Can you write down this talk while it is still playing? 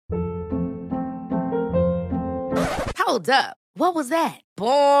Hold up. What was that?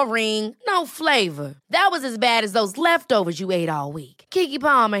 Boring. No flavor. That was as bad as those leftovers you ate all week. Keke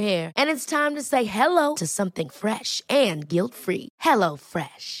Palmer here, and it's time to say hello to something fresh and guilt-free. Hello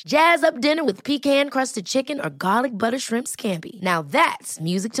Fresh. Jazz up dinner with pecan-crusted chicken or garlic butter shrimp scampi. Now that's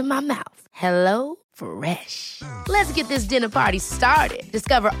music to my mouth. Hello Fresh. Let's get this dinner party started.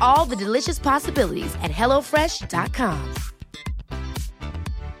 Discover all the delicious possibilities at hellofresh.com.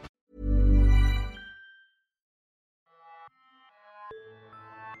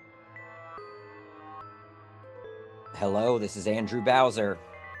 Hello, this is Andrew Bowser.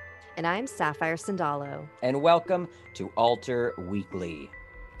 And I'm Sapphire Sandalo. And welcome to Alter Weekly.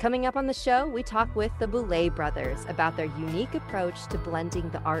 Coming up on the show, we talk with the Boulet brothers about their unique approach to blending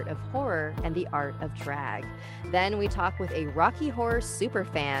the art of horror and the art of drag. Then we talk with a Rocky Horror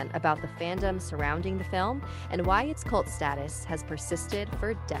superfan about the fandom surrounding the film and why its cult status has persisted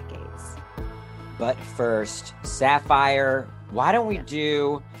for decades. But first, Sapphire, why don't we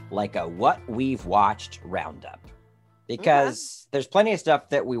do like a What We've Watched roundup? Because there's plenty of stuff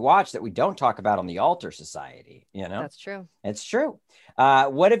that we watch that we don't talk about on the Alter Society, you know? That's true. It's true.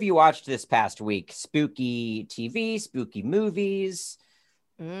 What have you watched this past week? Spooky TV, spooky movies?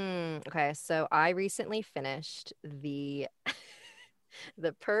 Okay, so I recently finished the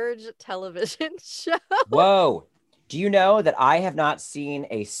the Purge television show. Whoa. Do you know that I have not seen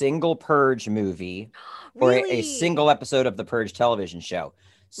a single Purge movie or a single episode of the Purge television show?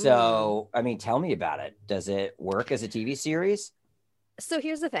 So, I mean, tell me about it. Does it work as a TV series? So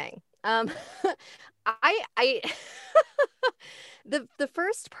here's the thing. I the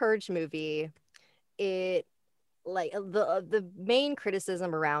first Purge movie, it like the main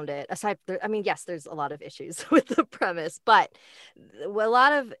criticism around it, aside, yes, there's a lot of issues with the premise, but a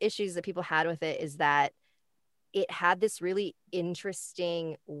lot of issues that people had with it is that it had this really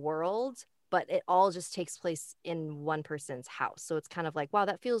interesting world, but it all just takes place in one person's house. So it's kind of like, wow,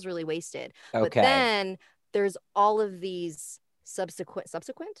 that feels really wasted. Okay. But then there's all of these subsequent,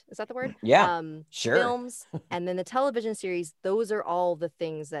 is that the word? Yeah, sure. Films. And then the television series, those are all the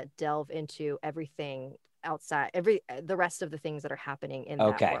things that delve into everything outside, the rest of the things that are happening in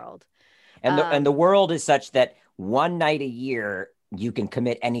that world. And the world is such that one night a year, you can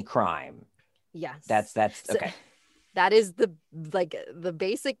commit any crime. Yes. That's okay. That is the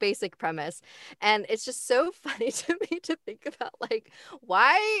basic premise. And it's just so funny to me to think about, like,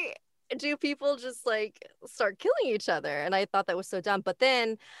 why do people just like start killing each other? And I thought that was so dumb. But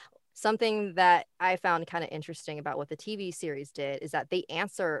then something that I found kind of interesting about what the TV series did is that they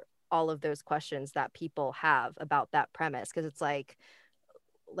answer all of those questions that people have about that premise. Because it's like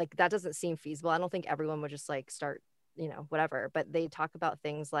that doesn't seem feasible. I don't think everyone would just like start, whatever. But they talk about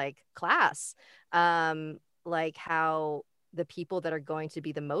things like class, like how the people that are going to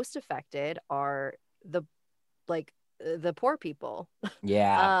be the most affected are the poor people.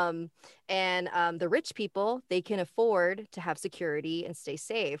 Yeah. And the rich people, they can afford to have security and stay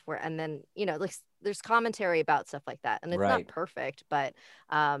safe. And then, like there's commentary about stuff like that. And it's not perfect, but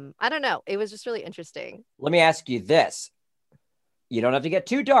I don't know. It was just really interesting. Let me ask you this. You don't have to get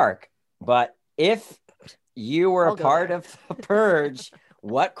too dark, but if you were a part of the Purge,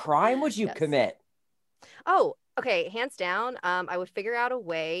 what crime would you commit? Oh, okay. Hands down. I would figure out a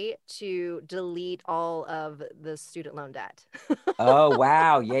way to delete all of the student loan debt. Oh,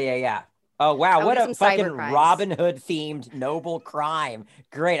 wow. Yeah. Oh, wow. What a fucking Robin Hood themed noble crime.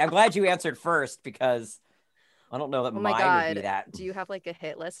 Great. I'm glad you answered first because I don't know that mine would be that. Do you have like a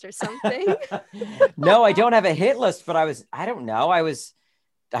hit list or something? No, I don't have a hit list, but I don't know. I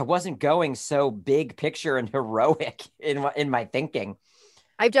wasn't going so big picture and heroic in my thinking.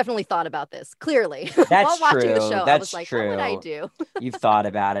 I've definitely thought about this, clearly. That's While watching true. the show, That's I was like, true. what would I do? You've thought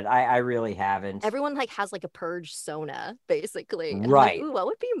about it. I really haven't. Everyone like has like a Purge Sona, basically. And right. I'm like, ooh, what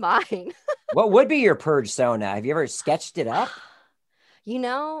would be mine? What would be your Purge Sona? Have you ever sketched it up? You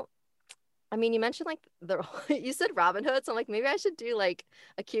mentioned like you said Robin Hood, so I'm like, maybe I should do like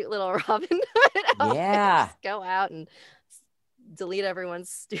a cute little Robin Hood outfit. Yeah. Just go out and delete everyone's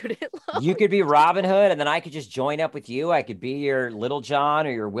student loan. You could be Robin Hood, and then I could just join up with you. I could be your Little John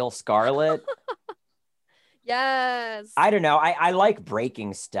or your Will Scarlet. Yes. I don't know. I like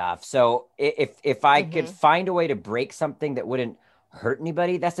breaking stuff. So if I could find a way to break something that wouldn't hurt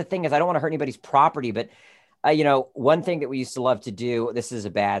anybody, that's the thing is I don't want to hurt anybody's property. But one thing that we used to love to do. This is a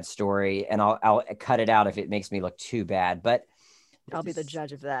bad story, and I'll cut it out if it makes me look too bad. But I'll be the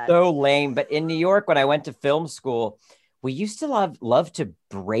judge of that. So lame. But in New York, when I went to film school, we used to love to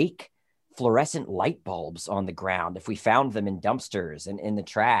break fluorescent light bulbs on the ground if we found them in dumpsters and in the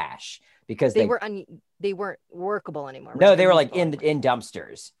trash because they weren't workable anymore. No, they were like in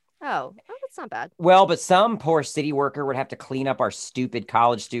dumpsters. Oh, That's not bad. Well, but some poor city worker would have to clean up our stupid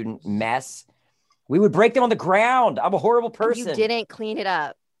college student mess. We would break them on the ground. I'm a horrible person. You didn't clean it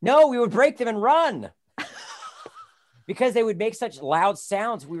up. No, we would break them and run. Because they would make such loud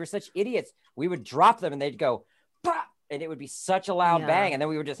sounds. We were such idiots. We would drop them and they'd go, bah! And it would be such a loud bang. And then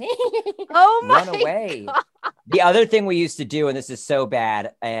we would just run away. God. The other thing we used to do, and this is so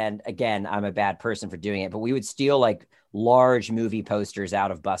bad, and again, I'm a bad person for doing it, but we would steal like large movie posters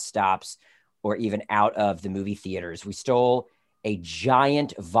out of bus stops or even out of the movie theaters. We stole a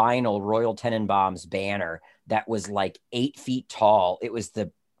giant vinyl Royal Tenenbaums banner that was like 8 feet tall. It was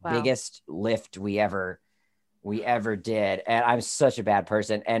the biggest lift we ever did. And I'm such a bad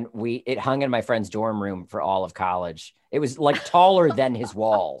person. And it hung in my friend's dorm room for all of college. It was like taller than his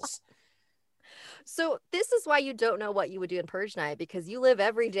walls. So this is why you don't know what you would do in Purge Night, because you live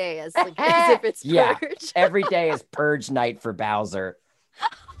every day as if it's Purge. Yeah, every day is Purge Night for Bowser.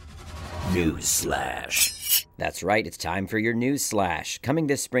 Newsflash. That's right, it's time for your Newsflash. Coming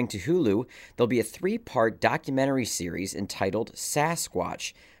this spring to Hulu, there'll be a 3-part documentary series entitled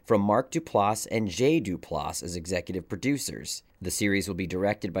Sasquatch, from Mark Duplass and Jay Duplass as executive producers. The series will be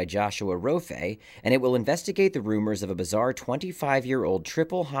directed by Joshua Rofe, and it will investigate the rumors of a bizarre 25-year-old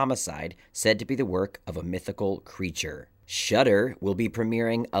triple homicide said to be the work of a mythical creature. Shudder will be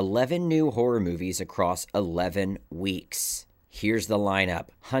premiering 11 new horror movies across 11 weeks. Here's the lineup.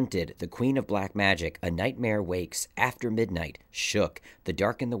 Hunted, The Queen of Black Magic, A Nightmare Wakes, After Midnight, Shook, The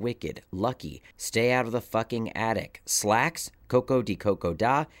Dark and the Wicked, Lucky, Stay Out of the Fucking Attic, Slacks, Coco de Coco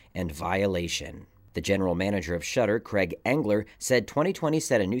Da, and Violation. The general manager of Shudder, Craig Engler, said 2020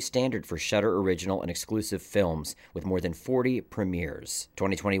 set a new standard for Shudder original and exclusive films, with more than 40 premieres.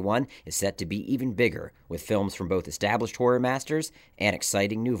 2021 is set to be even bigger, with films from both established horror masters and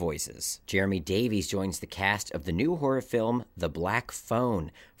exciting new voices. Jeremy Davies joins the cast of the new horror film The Black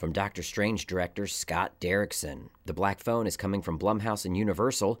Phone from Doctor Strange director Scott Derrickson. The Black Phone is coming from Blumhouse and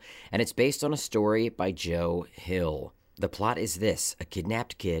Universal, and it's based on a story by Joe Hill. The plot is this: a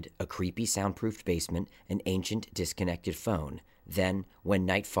kidnapped kid, a creepy soundproofed basement, an ancient disconnected phone. Then, when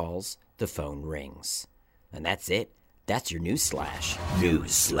night falls, the phone rings. And that's it. That's your Newsflash.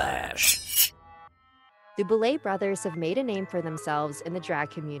 Newsflash. The Boulet brothers have made a name for themselves in the drag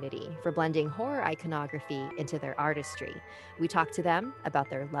community for blending horror iconography into their artistry. We talked to them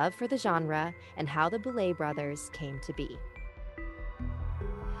about their love for the genre and how the Boulet brothers came to be.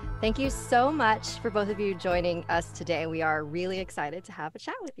 Thank you so much for both of you joining us today. We are really excited to have a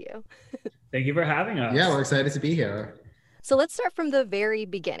chat with you. Thank you for having us. Yeah, we're excited to be here. So let's start from the very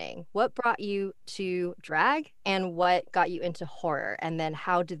beginning. What brought you to drag and what got you into horror? And then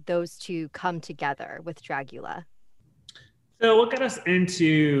how did those two come together with Dragula? So what got us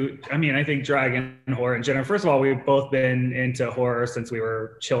into, I think drag and horror in general. First of all, we've both been into horror since we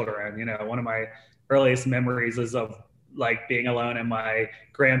were children. You know, one of my earliest memories is of like being alone in my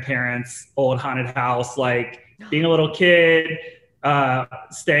grandparents' old haunted house, like being a little kid,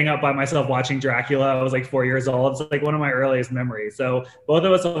 staying up by myself watching Dracula. I was like 4 years old. It's like one of my earliest memories. So both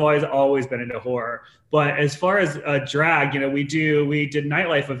of us have always been into horror. But as far as drag, we did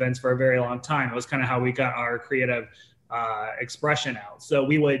nightlife events for a very long time. It was kind of how we got our creative expression out. So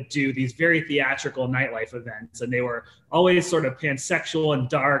we would do these very theatrical nightlife events, and they were always sort of pansexual and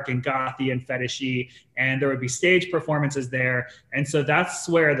dark and gothy and fetishy, and there would be stage performances there. And so that's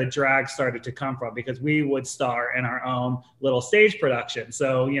where the drag started to come from, because we would star in our own little stage production.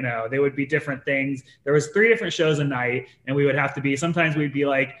 So, they would be different things. There was 3 different shows a night, and we would have to be, sometimes we'd be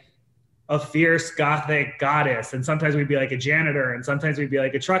like a fierce gothic goddess, and sometimes we'd be like a janitor, and sometimes we'd be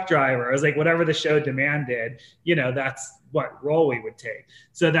like a truck driver. It was like whatever the show demanded, that's what role we would take.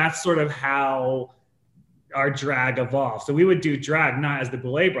 So that's sort of how our drag evolved. So we would do drag not as the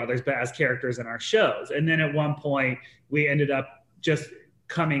Boulet brothers, but as characters in our shows. And then at one point we ended up just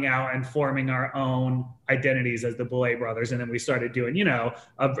coming out and forming our own identities as the Boulet brothers. And then we started doing,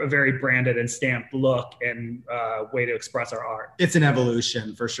 a very branded and stamped look and way to express our art. It's an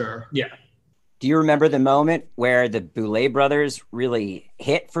evolution for sure. Yeah. Do you remember the moment where the Boulet brothers really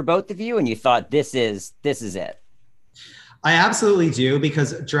hit for both of you and you thought, this is it? I absolutely do,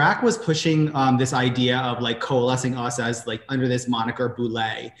 because Drac was pushing this idea of like coalescing us as like under this moniker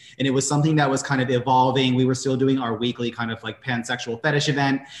Boulet. And it was something that was kind of evolving. We were still doing our weekly kind of like pansexual fetish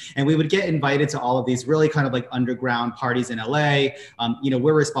event. And we would get invited to all of these really kind of like underground parties in LA.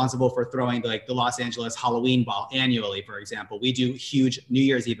 We're responsible for throwing like the Los Angeles Halloween Ball annually, for example. We do huge New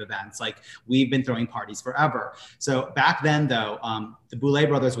Year's Eve events. Like we've been throwing parties forever. So back then though, the Boulet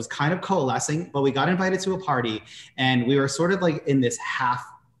brothers was kind of coalescing, but we got invited to a party and we were sort of like in this half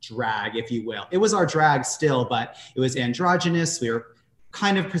drag, if you will. It was our drag still, but it was androgynous. We were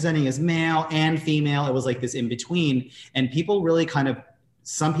kind of presenting as male and female. It was like this in between, and people really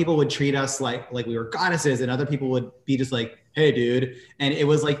some people would treat us like we were goddesses, and other people would be just like, hey dude. And it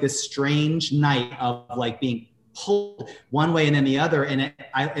was like this strange night of like being pulled one way and then the other. And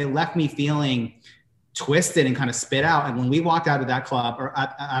it left me feeling twisted and kind of spit out. And when we walked out of that club or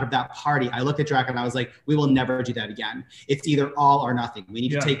out of that party, I looked at Drac and I was like, we will never do that again. It's either all or nothing. We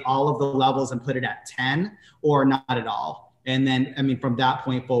need to take all of the levels and put it at 10 or not at all. And then, I mean, from that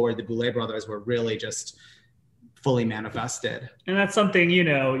point forward, the Boulet brothers were really just fully manifested. And that's something, you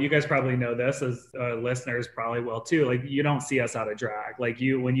know, you guys probably know this, as listeners probably will too. Like, you don't see us out of drag. Like,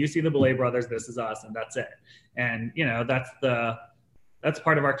 when you see the Boulet brothers, this is us, and that's it. And, you know, that's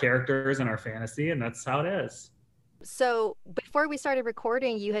part of our characters and our fantasy, and that's how it is. So before we started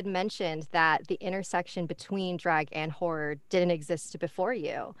recording, you had mentioned that the intersection between drag and horror didn't exist before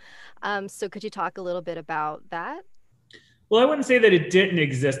you. So could you talk a little bit about that? Well, I wouldn't say that it didn't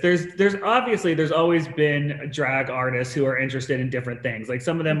exist. There's always been drag artists who are interested in different things. Like,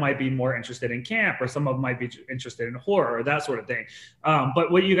 some of them might be more interested in camp, or some of them might be interested in horror, or that sort of thing.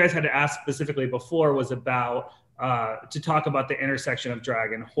 But what you guys had to ask specifically before was about to talk about the intersection of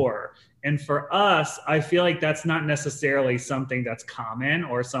drag and horror. And for us, I feel like that's not necessarily something that's common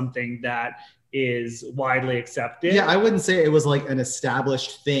or something that is widely accepted. Yeah, I wouldn't say it was like an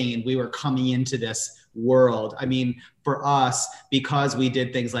established thing and we were coming into this world. I mean, for us, because we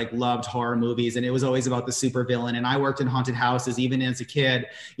did things like loved horror movies, and it was always about the supervillain, and I worked in haunted houses even as a kid,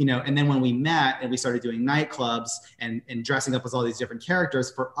 you know, and then when we met and we started doing nightclubs and dressing up as all these different characters,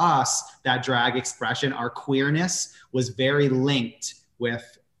 for us, that drag expression, our queerness, was very linked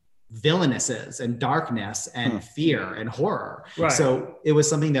with villainesses and darkness and fear and horror. Right. So it was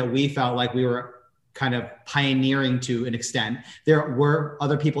something that we felt like we were kind of pioneering to an extent. There were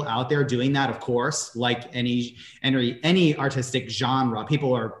other people out there doing that, of course, like any artistic genre.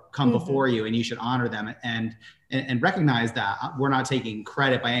 People are come before you, and you should honor them and recognize that. We're not taking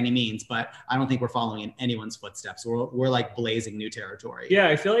credit by any means, but I don't think we're following in anyone's footsteps. We're like blazing new territory. Yeah,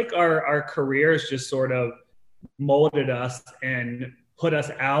 I feel like our careers just sort of molded us and put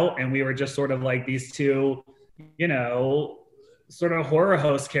us out, and we were just sort of like these two, you know, sort of horror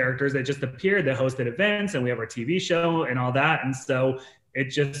host characters that just appeared, that hosted events, and we have our TV show and all that. And so it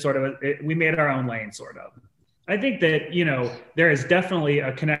just sort of, we made our own lane, sort of. I think that, you know, there is definitely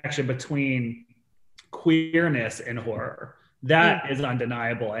a connection between queerness and horror. That is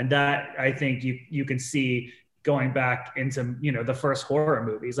undeniable. And that, I think you can see going back into, you know, the first horror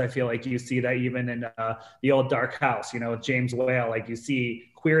movies. I feel like you see that even in the old Dark House, you know, with James Whale, like you see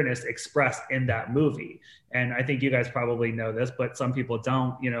queerness expressed in that movie. And I think you guys probably know this, but some people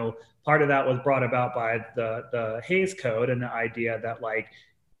don't. You know, part of that was brought about by the Hays Code and the idea that, like,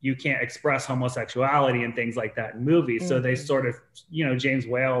 you can't express homosexuality and things like that in movies. So they sort of, you know, James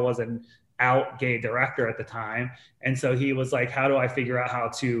Whale was an out gay director at the time. And so he was like, how do I figure out how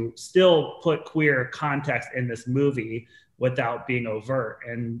to still put queer context in this movie without being overt?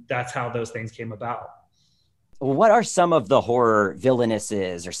 And that's how those things came about. What are some of the horror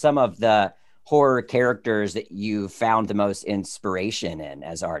villainesses or some of the horror characters that you found the most inspiration in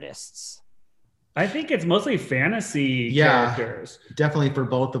as artists? I think it's mostly fantasy characters. Definitely for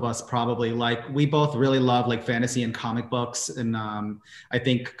both of us, probably. Like, we both really love like fantasy and comic books. And I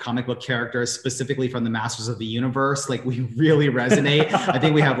think comic book characters, specifically from the Masters of the Universe, like, we really resonate. I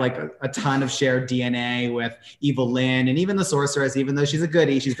think we have like a ton of shared DNA with Evelyn, and even the Sorceress, even though she's a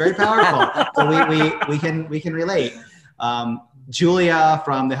goodie, she's very powerful. So we can relate. Julia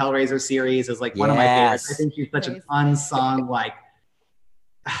from the Hellraiser series is like one of my favorites. I think she's such an unsung, like,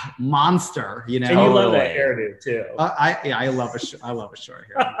 monster, you know. And you love that hairdo too. I love a short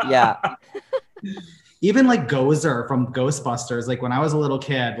hair. Yeah. Even like Gozer from Ghostbusters, like when I was a little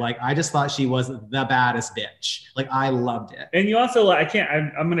kid, like I just thought she was the baddest bitch. Like, I loved it. And you also,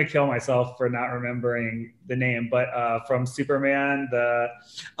 I'm gonna kill myself for not remembering the name, but from Superman,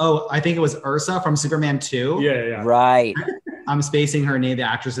 I think it was Ursa from Superman 2. Yeah. Right. I'm spacing her name. The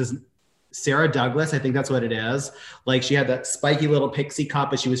actress is Sarah Douglas, I think that's what it is. Like, she had that spiky little pixie cut,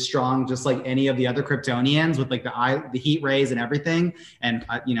 but she was strong just like any of the other Kryptonians, with like the heat rays and everything. And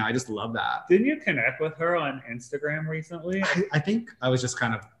I just love that. Didn't you connect with her on Instagram recently? I think I was just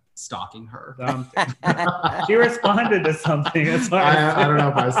kind of stalking her. She responded to something. That's why I don't know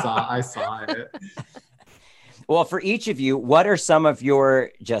if I saw it. Well, for each of you, what are some of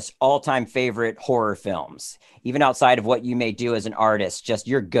your just all-time favorite horror films? Even outside of what you may do as an artist, just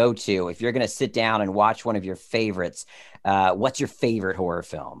your go-to. If you're going to sit down and watch one of your favorites, what's your favorite horror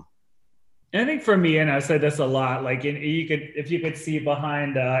film? I think for me, and I've said this a lot, like if you could see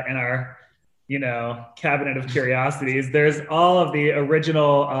behind in our cabinet of curiosities. There's all of the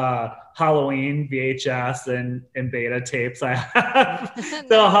original Halloween VHS and beta tapes I have.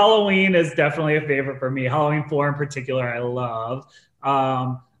 So Halloween is definitely a favorite for me. Halloween 4 in particular, I love.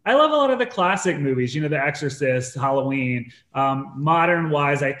 I love a lot of the classic movies, The Exorcist, Halloween. Modern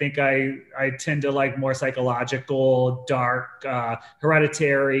wise, I think I tend to like more psychological, dark,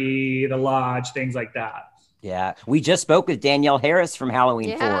 Hereditary, The Lodge, things like that. Yeah, we just spoke with Danielle Harris from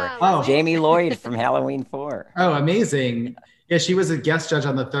Halloween 4. Oh. Jamie Lloyd from Halloween 4. Oh, amazing. Yeah, she was a guest judge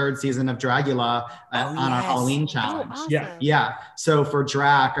on the 3rd season of Dragula on our Halloween challenge. Awesome. Yeah. So for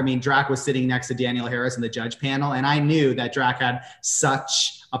Drac, Drac was sitting next to Danielle Harris in the judge panel, and I knew that Drac had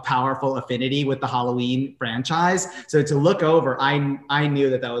such a powerful affinity with the Halloween franchise. So to look over, I knew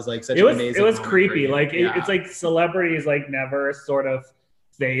that was like such an amazing. It was creepy. It's like celebrities like never sort of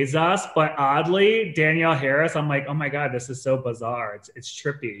phase us, but oddly, Danielle Harris, I'm like, oh my God, this is so bizarre. It's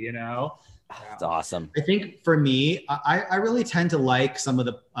trippy, It's awesome. I think for me, I really tend to like some of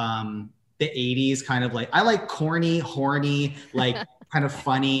the 80s kind of like, I like corny, horny, like kind of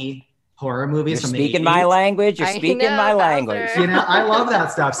funny horror movies. You're speaking my language. You're speaking my language. I love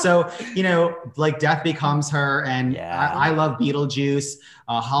that stuff. So, like Death Becomes Her, and I love Beetlejuice,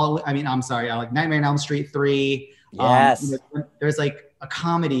 Halloween. I like Nightmare on Elm Street 3. Yes. There's like a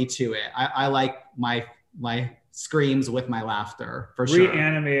comedy to it. I like my screams with my laughter for sure.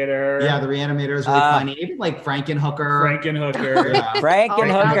 Reanimator. Yeah, the Reanimator is really funny. Even like Frankenhooker. Yeah.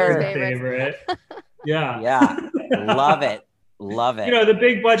 Frankenhooker. Favorite. Yeah. Love it. The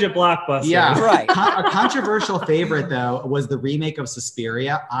big budget blockbuster. Yeah, right. A controversial favorite though was the remake of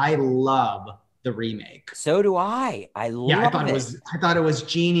Suspiria. I love the remake. So do I. I thought it was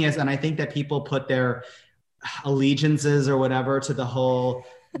genius, and I think that people put their allegiances or whatever to the whole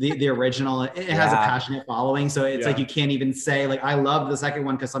the original. It has a passionate following, so it's like you can't even say like I love the second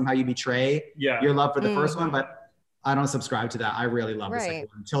one because somehow you betray your love for the first one. But I don't subscribe to that. I really love the second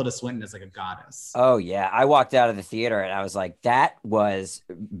one. Tilda Swinton is like a goddess. Oh yeah, I walked out of the theater and I was like, that was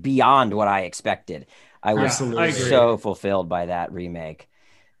beyond what I expected. I was so fulfilled by that remake.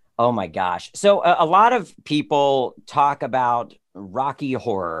 Oh my gosh. So a lot of people talk about Rocky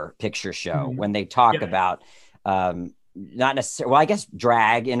Horror Picture Show when they talk about not necessarily, well, I guess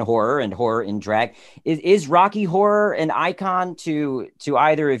drag in horror and horror in drag. Is Rocky Horror an icon to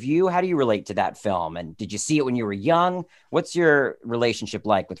either of you? How do you relate to that film? And did you see it when you were young? What's your relationship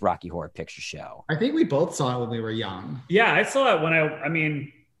like with Rocky Horror Picture Show? I think we both saw it when we were young. Yeah, I saw it when I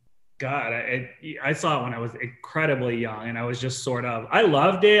saw it when I was incredibly young, and I was just I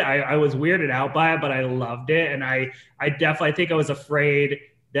loved it. I was weirded out by it, but I loved it. And I definitely think I was afraid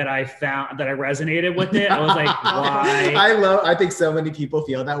that I resonated with it. I was like, why? I think so many people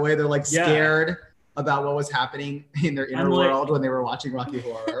feel that way. They're like scared about what was happening in their inner world when they were watching Rocky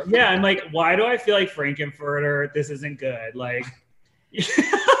Horror. Yeah. I'm like, why do I feel like Frankenfurter? This isn't good. Like,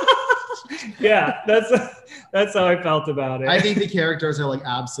 yeah, that's how I felt about it. I think the characters are like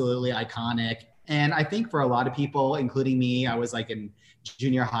absolutely iconic. And I think for a lot of people, including me, I was like in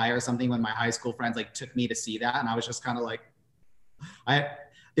junior high or something when my high school friends like took me to see that. And I was just kind of like,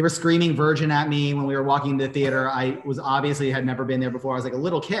 they were screaming virgin at me when we were walking to the theater. I was obviously had never been there before. I was like a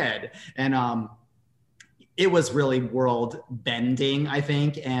little kid. And it was really world bending, I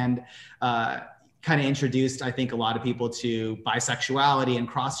think. And kind of introduced, I think, a lot of people to bisexuality and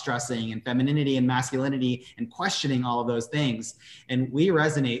cross-dressing and femininity and masculinity and questioning all of those things. And we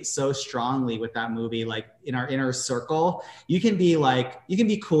resonate so strongly with that movie. Like in our inner circle, you can be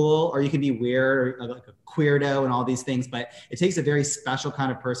cool or you can be weird or like a queerdo and all these things, but it takes a very special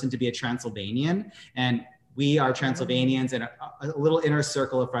kind of person to be a Transylvanian. And we are Transylvanians, and a little inner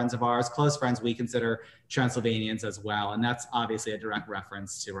circle of friends of ours, close friends, we consider Transylvanians as well. And that's obviously a direct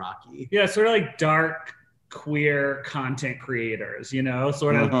reference to Rocky. Yeah, sort of like dark, queer content creators,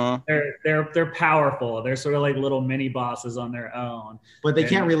 sort of they're powerful. They're sort of like little mini bosses on their own. But they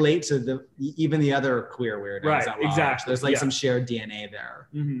can't relate to even the other queer weirdos. Right, exactly. There's like some shared DNA there.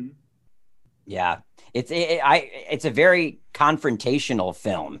 Mm-hmm. Yeah, it's a very confrontational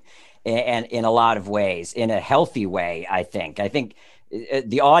film. And in a lot of ways, in a healthy way, I think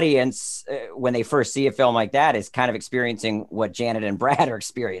the audience, when they first see a film like that, is kind of experiencing what Janet and Brad are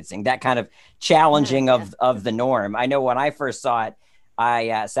experiencing, that kind of challenging of the norm. I know when I first saw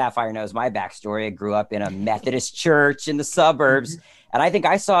it, Sapphire knows my backstory. I grew up in a Methodist church in the suburbs, and I think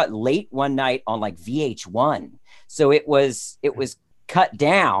I saw it late one night on like VH1. So it was cut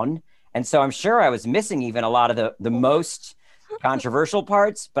down, and so I'm sure I was missing even a lot of the most controversial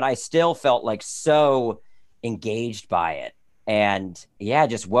parts, but I still felt like so engaged by it. And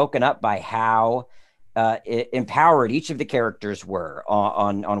just woken up by how empowered each of the characters were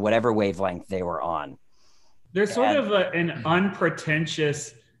on whatever wavelength they were on. There's sort of an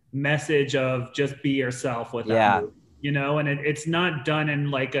unpretentious message of just be yourself with that movie, you know, and it's not done in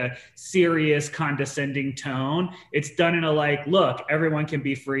like a serious condescending tone. It's done in a like, look, everyone can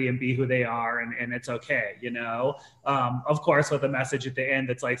be free and be who they are, and it's okay, you know. Of course, with a message at the end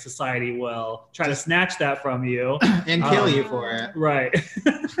that's like society will try to snatch that from you and kill you for it, right?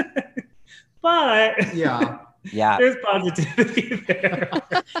 But yeah. There's positivity there.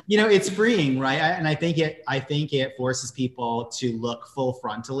 You know, it's freeing, right? And I think it forces people to look full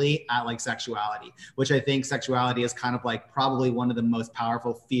frontally at like sexuality, which I think sexuality is kind of like probably one of the most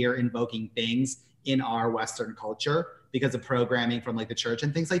powerful fear invoking things in our Western culture because of programming from like the church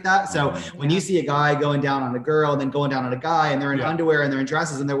and things like that. So when you see a guy going down on a girl and then going down on a guy and they're in underwear and they're in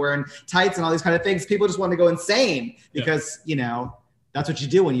dresses and they're wearing tights and all these kind of things, people just want to go insane because, you know, that's what you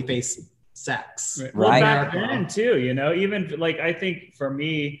do when you face sex. Well, back then too, you know, even like I think for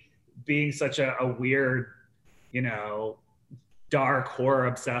me being such a weird, you know, dark horror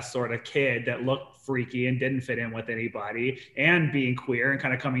obsessed sort of kid that looked freaky and didn't fit in with anybody, and being queer and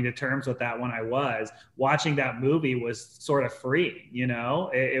kind of coming to terms with that when I was watching that movie was sort of free, you know,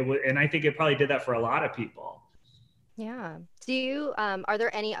 it was, and I think it probably did that for a lot of people. Yeah. Do you are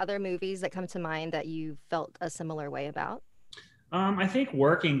there any other movies that come to mind that you felt a similar way about? I think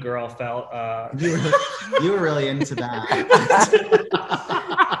Working Girl felt you were really into that.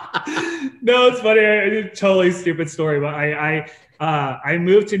 No, it's funny. It's a totally stupid story, but I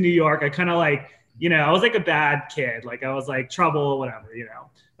moved to New York. I kind of like, you know, I was like a bad kid. Like I was like trouble, whatever, you know.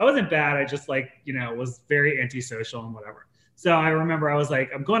 I wasn't bad. I just like, you know, was very antisocial and whatever. So I remember I was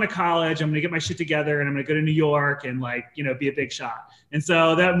like, I'm going to college. I'm going to get my shit together and I'm going to go to New York and like, you know, be a big shot. And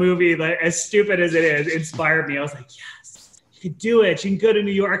so that movie, like as stupid as it is, inspired me. I was like, yes. You can do it. You can go to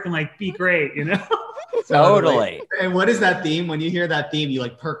New York and like be great, you know? Totally. And what is that theme? When you hear that theme, you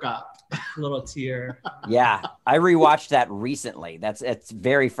like perk up. A little tear. Yeah, I rewatched that recently. It's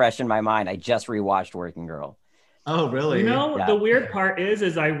very fresh in my mind. I just rewatched Working Girl. Oh, really? You know, the weird part is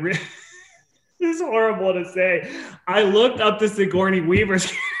this is horrible to say. I looked up the Sigourney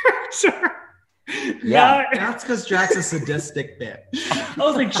Weaver's character. Yeah, that's because Drax is a sadistic bitch. I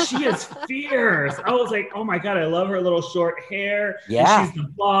was like, she is fierce. I was like, oh my God, I love her little short hair. Yeah. And she's the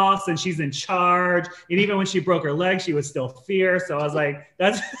boss and she's in charge. And even when she broke her leg, she was still fierce. So I was like,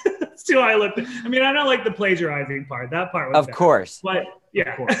 that's who I looked at. I mean, I don't like the plagiarizing part. That part was of course. But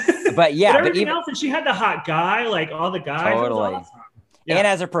yeah. But yeah. But everything else, and she had the hot guy, like all the guys. Totally. Awesome. Yeah. And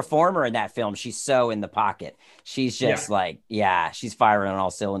as a performer in that film, she's so in the pocket. She's just she's firing on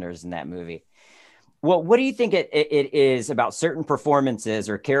all cylinders in that movie. Well, what do you think it is about certain performances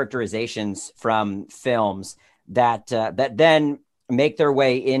or characterizations from films that then make their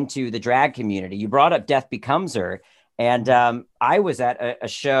way into the drag community? You brought up Death Becomes Her, and I was at a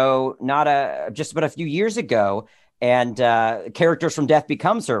show just about a few years ago, and characters from Death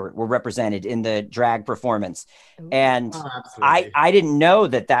Becomes Her were represented in the drag performance. And I didn't know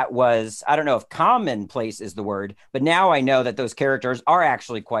that was, I don't know if commonplace is the word, but now I know that those characters are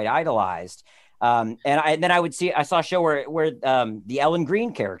actually quite idolized. And then I saw a show where the Ellen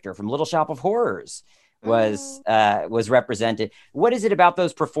Greene character from Little Shop of Horrors was represented. What is it about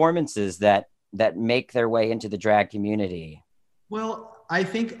those performances that make their way into the drag community? Well, I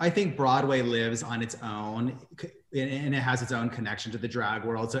think Broadway lives on its own, and it has its own connection to the drag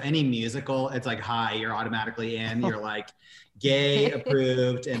world. So any musical, it's like, hi, you're automatically in. You're like gay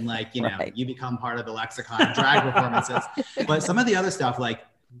approved, and like, you know, you become part of the lexicon of drag performances. But some of the other stuff, like,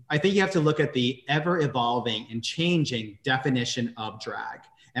 I think you have to look at the ever evolving and changing definition of drag.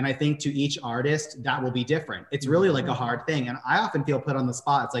 And I think to each artist, that will be different. It's really like a hard thing. And I often feel put on the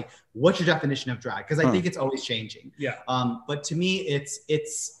spot. It's like, what's your definition of drag? Because I think it's always changing. Yeah. But to me,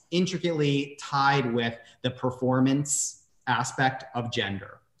 it's intricately tied with the performance aspect of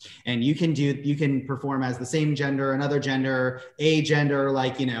gender. And you can perform as the same gender, another gender, a gender,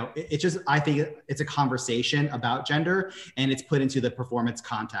 like, you know, it's just, I think it's a conversation about gender, and it's put into the performance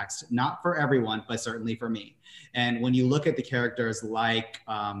context, not for everyone, but certainly for me. And when you look at the characters like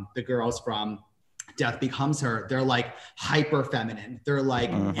the girls from Death Becomes Her, they're like hyper feminine. They're like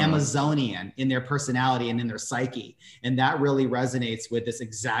Amazonian in their personality and in their psyche. And that really resonates with this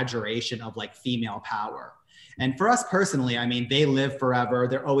exaggeration of like female power. And for us personally, I mean, they live forever.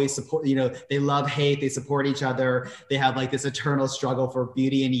 They're always support, you know, they love hate, they support each other. They have like this eternal struggle for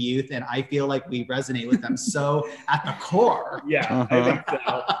beauty and youth. And I feel like we resonate with them so at the core. Yeah, I think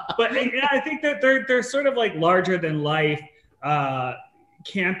so. But yeah, I think that they're sort of like larger than life,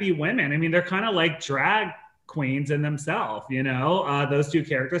 campy women. I mean, they're kind of like drag queens in themselves, those two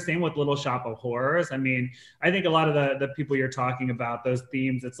characters. Same with Little Shop of Horrors. I mean, I think a lot of the people you're talking about, those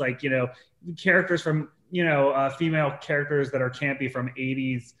themes, it's like, characters from, female characters that are campy from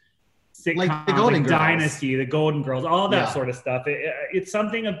 80s sitcoms, like the Golden Girls. Dynasty, the Golden Girls, all that sort of stuff. It's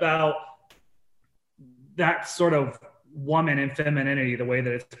something about that sort of woman and femininity, the way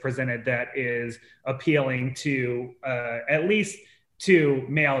that it's presented, that is appealing to at least to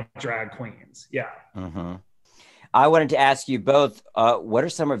male drag queens. Yeah. Mm-hmm. I wanted to ask you both, what are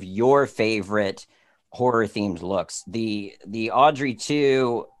some of your favorite horror themed looks? The Audrey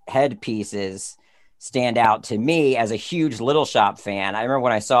 2 headpieces stand out to me as a huge Little Shop fan. I remember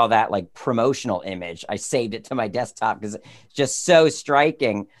when I saw that like promotional image, I saved it to my desktop because it's just so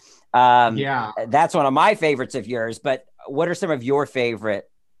striking. That's one of my favorites of yours, but what are some of your favorite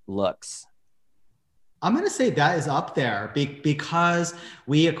looks? I'm going to say that is up there because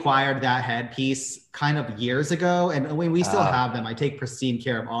we acquired that headpiece kind of years ago, and we still have them. I take pristine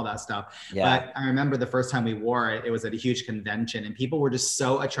care of all that stuff. Yeah. But I remember the first time we wore it, it was at a huge convention and people were just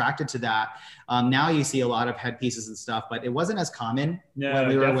so attracted to that. Now you see a lot of headpieces and stuff, but it wasn't as common when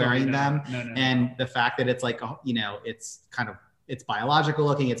we were wearing them. No. And the fact that it's like, it's kind of, it's biological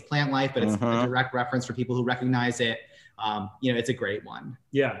looking, it's plant life, but it's a direct reference for people who recognize it. It's a great one.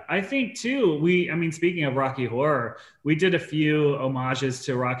 Yeah, I think too, speaking of Rocky Horror, we did a few homages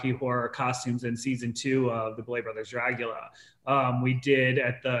to Rocky Horror costumes in season 2 of the Boulet Brothers Dragula. We did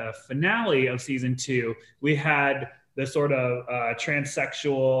at the finale of season 2, we had the sort of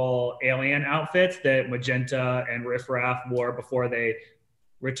transsexual alien outfits that Magenta and Riff Raff wore before they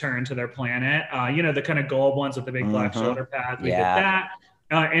returned to their planet. The kind of gold ones with the big black shoulder pads. We did that.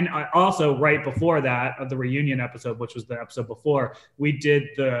 And also right before that, of the reunion episode, which was the episode before, we did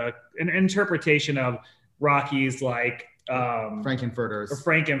an interpretation of Rocky's like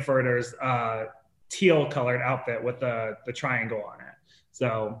Frankenfurter's teal colored outfit with the triangle on it.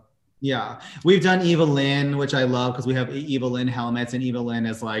 So yeah, we've done Eva Lynn, which I love because we have Eva Lynn helmets, and Eva Lynn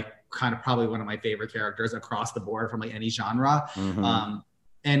is like kind of probably one of my favorite characters across the board from like any genre.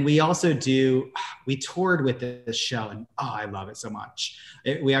 And we also we toured with this show, and I love it so much.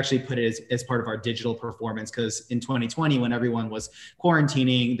 We actually put it as part of our digital performance because in 2020, when everyone was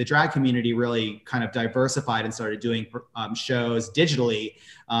quarantining, the drag community really kind of diversified and started doing shows digitally,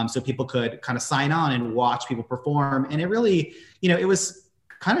 so people could kind of sign on and watch people perform. And it really, it was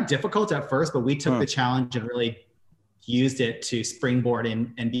kind of difficult at first, but we took the challenge and really used it to springboard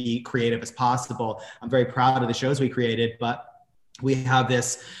and be creative as possible. I'm very proud of the shows we created, but we have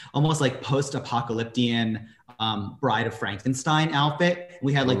this almost like post-apocalyptic Bride of Frankenstein outfit.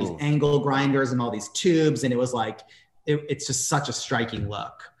 We had like these angle grinders and all these tubes, and it was like, it's just such a striking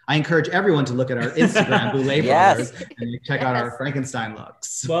look. I encourage everyone to look at our Instagram, Boulet Brothers, and check out our Frankenstein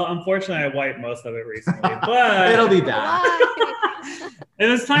looks. Well, unfortunately, I wiped most of it recently, but it'll be back. It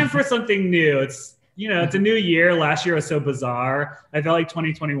was time for something new. It's a new year. Last year was so bizarre. I felt like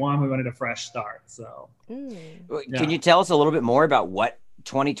 2021, we wanted a fresh start. So, Can you tell us a little bit more about what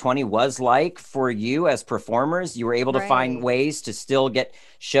 2020 was like for you as performers? You were able to find ways to still get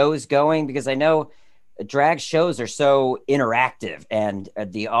shows going, because I know drag shows are so interactive and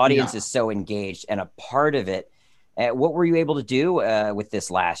the audience is so engaged and a part of it. What were you able to do with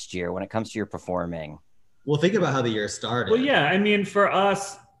this last year when it comes to your performing? Well, think about how the year started. Well, yeah, for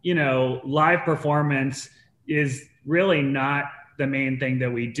us, live performance is really not the main thing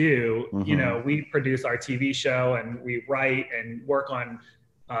that we do. We produce our TV show and we write and work on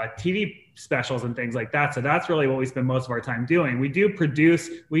TV specials and things like that. So that's really what we spend most of our time doing. We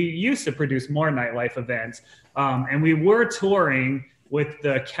used to produce more nightlife events. And we were touring with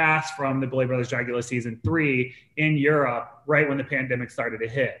the cast from the Boulet Brothers Dragula season 3 in Europe right when the pandemic started to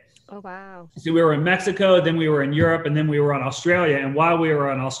hit. Oh, wow. So we were in Mexico, then we were in Europe, and then we were in Australia. And while we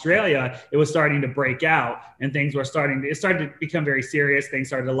were in Australia, it was starting to break out and things were it started to become very serious. Things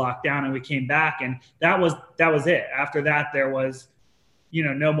started to lock down and we came back, and that was it. After that, there was,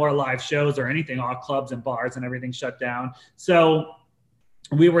 no more live shows or anything. All clubs and bars and everything shut down. So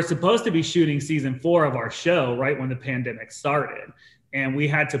we were supposed to be shooting season 4 of our show right when the pandemic started, and we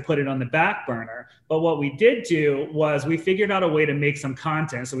had to put it on the back burner. But what we did do was we figured out a way to make some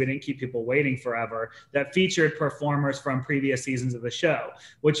content so we didn't keep people waiting forever that featured performers from previous seasons of the show,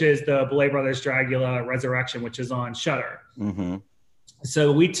 which is the Boulet Brothers Dragula Resurrection, which is on Shudder.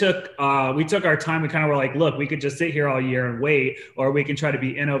 So we took our time. We kind of were like, look, we could just sit here all year and wait, or we can try to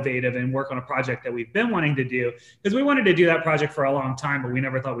be innovative and work on a project that we've been wanting to do, because we wanted to do that project for a long time, but we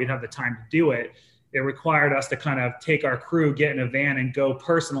never thought we'd have the time to do it. it required us to kind of take our crew, get in a van, and go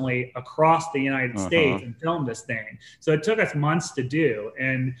personally across the United States and film this thing. So it took us months to do.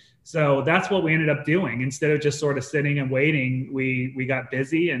 And so that's what we ended up doing. Instead of just sort of sitting and waiting, we got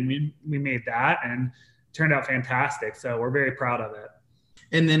busy and we made that, and turned out fantastic. So we're very proud of it.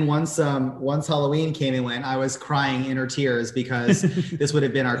 And then once Halloween came and went, I was crying inner tears because this would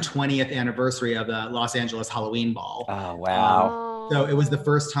have been our 20th anniversary of the Los Angeles Halloween Ball. Oh, wow. So it was the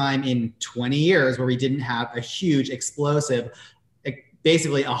first time in 20 years where we didn't have a huge explosive,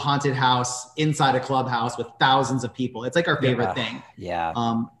 basically a haunted house inside a clubhouse with thousands of people. It's like our favorite thing. Yeah.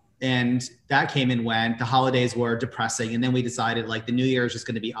 And that came and went. The holidays were depressing. And then we decided like the new year is just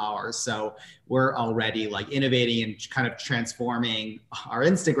going to be ours. So we're already like innovating and kind of transforming our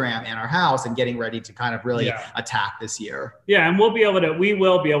Instagram and our house and getting ready to kind of really attack this year. Yeah. And we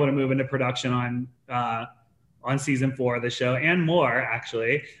will be able to move into production on season 4 of the show and more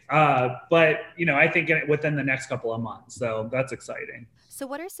actually. But I think within the next couple of months. So that's exciting. So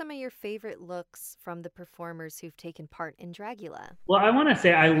what are some of your favorite looks from the performers who've taken part in Dragula? Well, I want to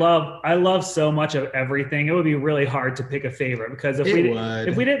say I love so much of everything. It would be really hard to pick a favorite because if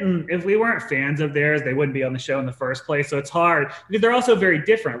we weren't fans of theirs, they wouldn't be on the show in the first place. So it's hard because they're also very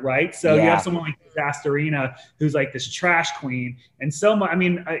different, right? So you have someone like Astorina who's like this trash queen, and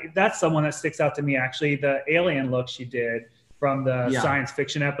that's someone that sticks out to me actually. The alien look she did from the science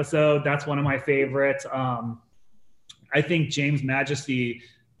fiction episode, that's one of my favorites. I think James Majesty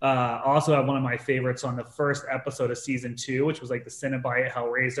also had one of my favorites on the first episode of season 2, which was like the Cenobite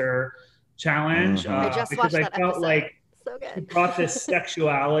Hellraiser challenge. I just watched that episode. Like so good. he brought this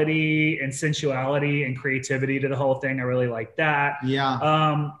sexuality and sensuality and creativity to the whole thing. I really like that.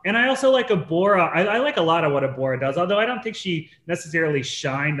 Yeah. And I also like Abora. I like a lot of what Abora does, although I don't think she necessarily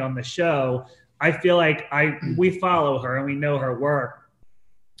shined on the show. I feel like we follow her and we know her work.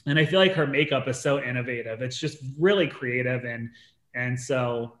 And I feel like her makeup is so innovative. It's just really creative. And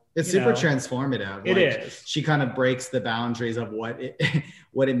so it's super transformative. It is. She kind of breaks the boundaries of what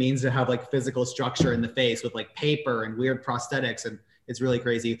it means to have like physical structure in the face with like paper and weird prosthetics. And it's really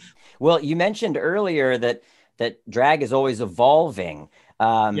crazy. Well, you mentioned earlier that drag is always evolving.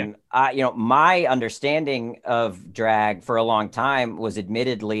 My understanding of drag for a long time was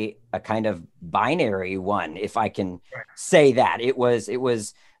admittedly a kind of binary one, if I can say that. It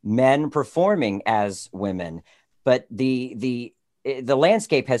was men performing as women, but the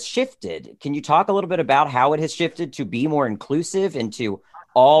landscape has shifted. Can you talk a little bit about how it has shifted to be more inclusive into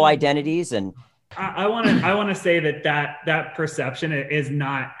all identities? And I want to say that perception is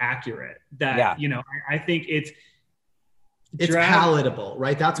not accurate. I think it's palatable,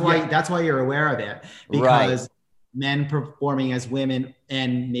 right? That's why you're aware of it, because men performing as women,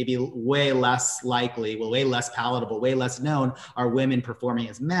 and maybe way less palatable, way less known, are women performing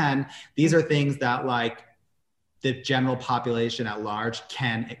as men. These are things that like the general population at large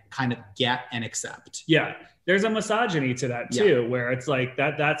can kind of get and accept. Yeah. There's a misogyny to that too, where it's like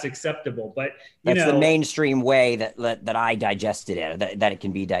that's acceptable, but that's the mainstream way that I digested it, that it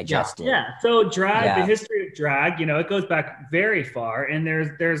can be digested. Yeah. So drag, the history of drag, it goes back very far, and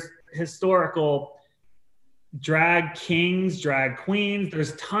there's historical drag kings, drag queens.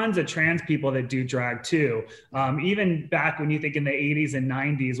 There's tons of trans people that do drag too. Even back when you think in the 80s and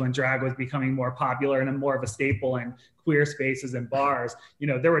 90s, when drag was becoming more popular and more of a staple in queer spaces and bars,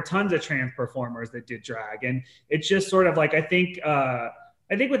 there were tons of trans performers that did drag. And it's just sort of like, I think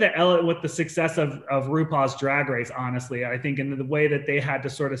with the success of RuPaul's Drag Race, honestly, I think in the way that they had to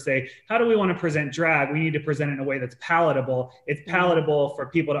sort of say, how do we want to present drag? We need to present it in a way that's palatable. It's palatable for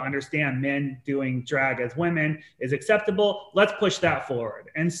people to understand men doing drag as women is acceptable. Let's push that forward.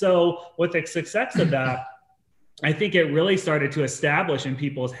 And so with the success of that, I think it really started to establish in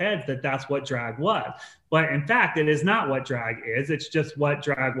people's heads that that's what drag was. But in fact, it is not what drag is. It's just what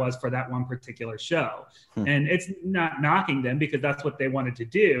drag was for that one particular show. And it's not knocking them, because that's what they wanted to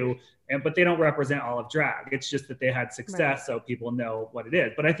do. But they don't represent all of drag. It's just that they had success, so people know what it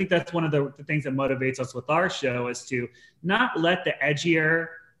is. But I think that's one of the things that motivates us with our show, is to not let the edgier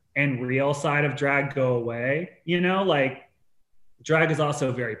and real side of drag go away. Drag is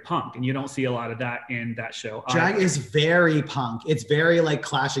also very punk, and you don't see a lot of that in that show. Drag is very punk. It's very like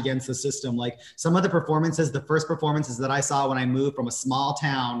Clash Against the System. Like some of the performances, the first performances that I saw when I moved from a small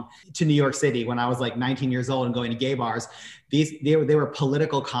town to New York City when I was like 19 years old and going to gay bars, they were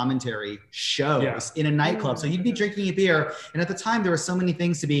political commentary shows in a nightclub. So you'd be drinking a beer, and at the time there were so many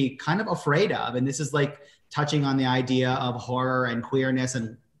things to be kind of afraid of. And this is like touching on the idea of horror and queerness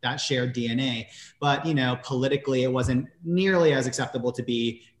and that shared DNA. But, you know, politically, it wasn't nearly as acceptable to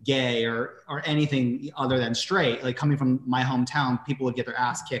be gay or anything other than straight. Like coming from my hometown, people would get their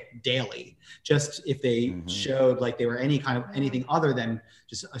ass kicked daily just if they showed like they were anything other than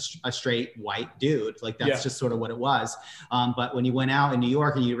just a straight white dude. Like that's just sort of what it was. But when you went out in New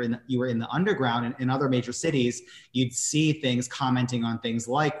York and you were in the underground and in other major cities, you'd see things commenting on things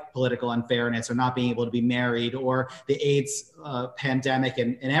like political unfairness or not being able to be married or the AIDS pandemic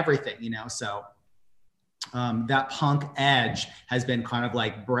and everything, you know. So that punk edge has been kind of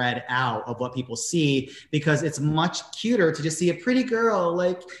like bred out of what people see because it's much cuter to just see a pretty girl,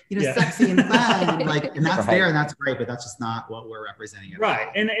 like, you know, sexy and fun, like, and that's there and that's great, but that's just not what we're representing. Right.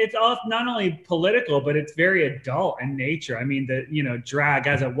 And it's all not only political, but it's very adult in nature. I mean, drag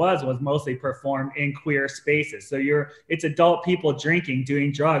as it was mostly performed in queer spaces. So it's adult people drinking,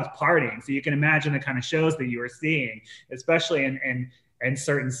 doing drugs, partying. So you can imagine the kind of shows that you were seeing, especially in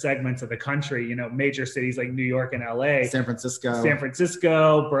certain segments of the country, you know, major cities like New York and LA, San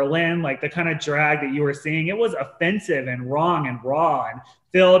Francisco, Berlin, like the kind of drag that you were seeing, it was offensive and wrong and raw and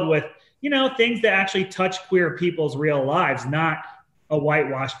filled with, you know, things that actually touch queer people's real lives, not a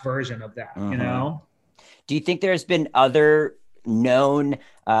whitewashed version of that, you know? Do you think there's been other known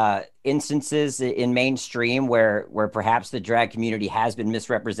instances in mainstream where perhaps the drag community has been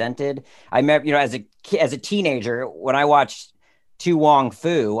misrepresented? I remember, you know, as a teenager, when I watched To Wong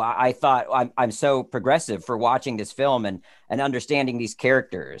Fu, I thought I'm so progressive for watching this film and understanding these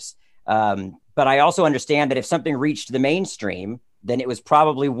characters. But I also understand that if something reached the mainstream, then it was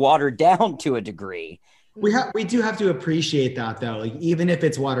probably watered down to a degree. We do have to appreciate that though. Like even if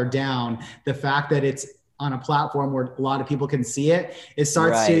it's watered down, the fact that it's on a platform where a lot of people can see it, it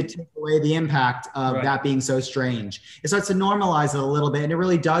starts to take away the impact of that being so strange. It starts to normalize it a little bit, and it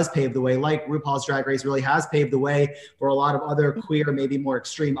really does pave the way, like RuPaul's Drag Race really has paved the way for a lot of other queer, maybe more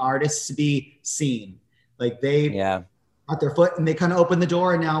extreme artists to be seen. Like they got their foot and they kind of opened the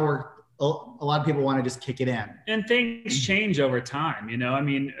door, and now a lot of people want to just kick it in. And things change over time, you know. I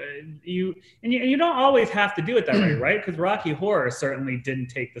mean, you don't always have to do it that way, right? Because Rocky Horror certainly didn't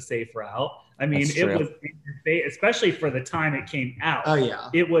take the safe route. I mean, it was, especially for the time it came out. Oh yeah,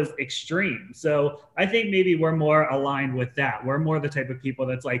 it was extreme. So I think maybe we're more aligned with that. We're more the type of people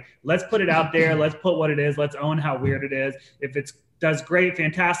that's like, let's put it out there. Let's put what it is. Let's own how weird it is. If it does great,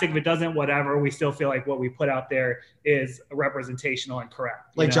 fantastic. If it doesn't, whatever. We still feel like what we put out there is representational and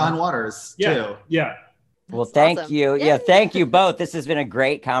correct. Like John Waters too. Yeah. Well, thank you. Yeah, thank you both. This has been a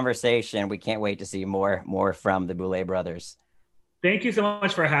great conversation. We can't wait to see more from the Boulet brothers. Thank you so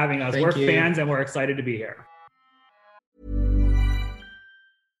much for having us. We're fans and we're excited to be here.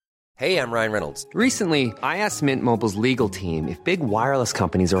 Hey, I'm Ryan Reynolds. Recently, I asked Mint Mobile's legal team if big wireless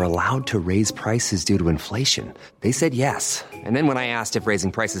companies are allowed to raise prices due to inflation. They said yes. And then when I asked if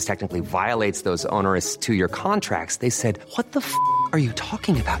raising prices technically violates those onerous 2-year contracts, they said, "What the f*** are you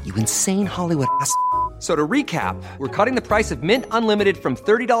talking about, you insane Hollywood ass?" So to recap, we're cutting the price of Mint Unlimited from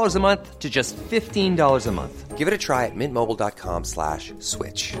 $30 a month to just $15 a month. Give it a try at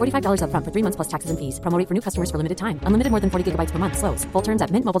mintmobile.com/switch. $45 up front for 3 months plus taxes and fees. Promo rate for new customers for limited time. Unlimited more than 40 gigabytes per month. Slows full terms at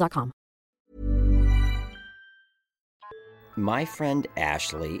mintmobile.com. My friend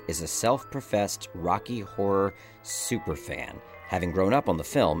Ashley is a self-professed Rocky Horror superfan, having grown up on the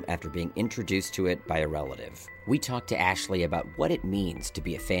film after being introduced to it by a relative. We talked to Ashley about what it means to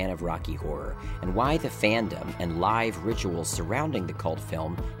be a fan of Rocky Horror and why the fandom and live rituals surrounding the cult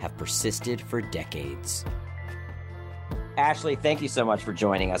film have persisted for decades. Ashley, thank you so much for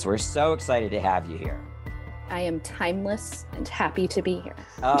joining us. We're so excited to have you here. I am timeless and happy to be here.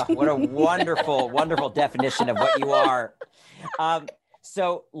 What a wonderful, wonderful definition of what you are.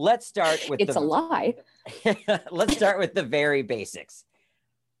 So let's start with a lie. Let's start with the very basics.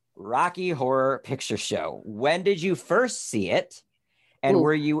 Rocky Horror Picture Show. When did you first see it? And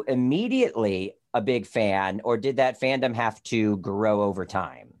were you immediately a big fan, or did that fandom have to grow over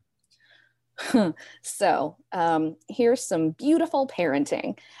time? So here's some beautiful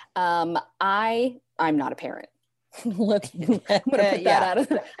parenting. I'm not a parent. I'm gonna put that out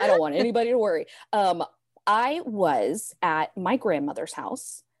of it. I don't want anybody to worry. I was at my grandmother's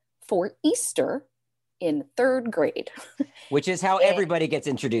house for Easter in 3rd grade. Which is how everybody gets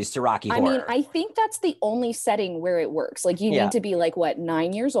introduced to Rocky Horror. I mean, I think that's the only setting where it works. Like you need to be like,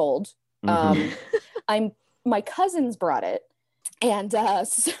 9 years old. My cousins brought it. And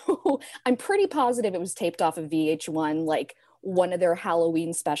so I'm pretty positive it was taped off of VH1, like one of their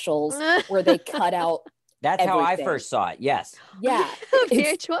Halloween specials where they cut out That's everything. How I first saw it. Yes. Yeah.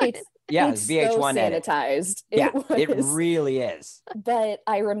 VH1. It's VH1 so sanitized. It really is. But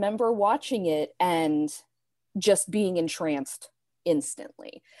I remember watching it and just being entranced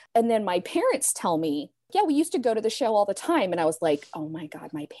instantly. And then my parents tell me, yeah, we used to go to the show all the time. And I was like, oh my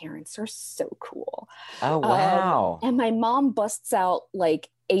God, my parents are so cool. Oh, wow. And my mom busts out like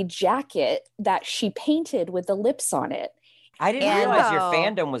a jacket that she painted with the lips on it. I didn't realize your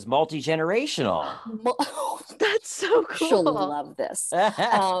fandom was multi-generational. That's so cool. She'll love this.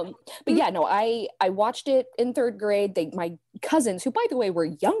 But yeah, no, I watched it in third grade. My cousins, who by the way were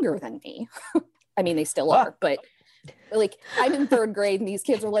younger than me, I mean, they still are, but like I'm in third grade and these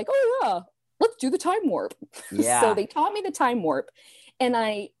kids are like, oh yeah, let's do the time warp. Yeah. So they taught me the time warp, and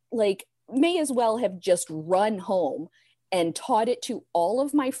I like may as well have just run home and taught it to all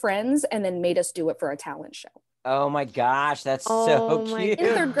of my friends and then made us do it for a talent show. Oh my gosh, that's so cute.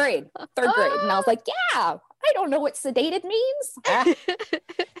 In third grade. And I was like, yeah, I don't know what sedated means.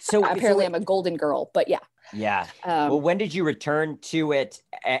 So apparently I'm a golden girl, but yeah. Yeah. Well, when did you return to it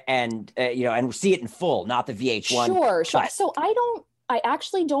and see it in full, not the VH1? Sure. So I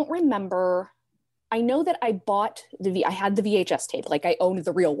actually don't remember. I know that I bought I had the VHS tape, like I owned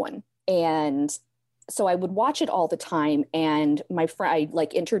the real one. And so I would watch it all the time. And I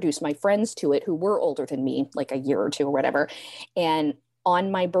like introduced my friends to it who were older than me, like a year or two or whatever. And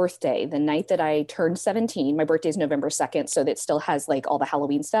on my birthday, the night that I turned 17, my birthday is November 2nd. So that still has like all the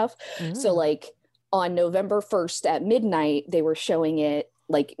Halloween stuff. So like on November 1st at midnight, they were showing it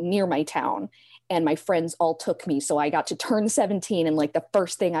like near my town. And my friends all took me. So I got to turn 17. And like the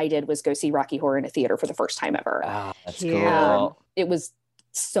first thing I did was go see Rocky Horror in a theater for the first time ever. Oh, that's cool. It was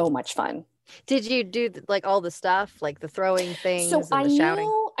so much fun. Did you do like all the stuff, like the throwing things so and the shouting?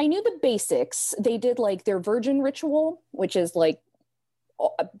 I knew the basics. They did like their virgin ritual, which is like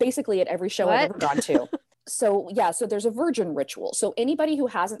basically at every show I've ever gone to. So there's a virgin ritual. So anybody who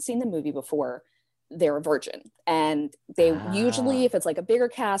hasn't seen the movie before, they're a virgin. And they usually, if it's like a bigger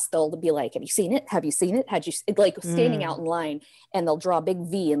cast, they'll be like, have you seen it? Have you seen it? Had you like standing out in line, and they'll draw a big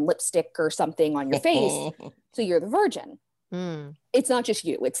V in lipstick or something on your face. So you're the virgin. It's not just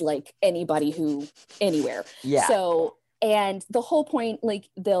you, it's like anybody anywhere. Yeah. So, and the whole point, like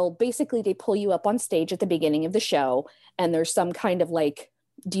they pull you up on stage at the beginning of the show, and there's some kind of like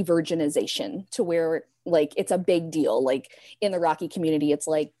de-virginization to where like it's a big deal. Like in the Rocky community, it's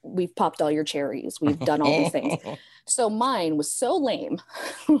like, we've popped all your cherries, we've done all these things. So mine was so lame.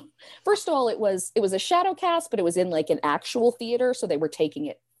 First of all, it was a shadow cast, but it was in like an actual theater, so they were taking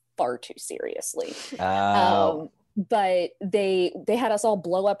it far too seriously. But they had us all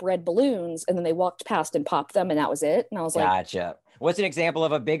blow up red balloons, and then they walked past and popped them, and that was it. And I was like, gotcha. What's an example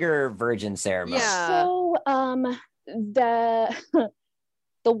of a bigger virgin ceremony? Yeah. So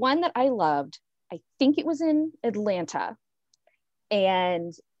the one that I loved, I think it was in Atlanta,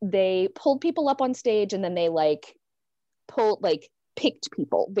 and they pulled people up on stage, and then they picked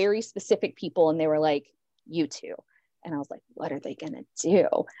people, very specific people, and they were like, you two. And I was like, what are they gonna do?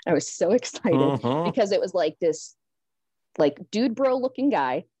 I was so excited because it was like this like dude bro looking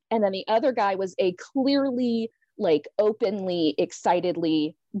guy, and then the other guy was a clearly like openly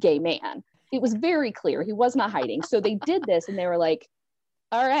excitedly gay man. It was very clear he was not hiding. So they did this, and they were like,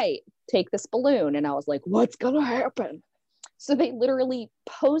 all right, take this balloon. And I was like, what's gonna happen? So they literally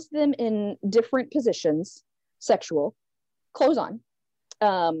posed them in different positions, sexual, clothes on,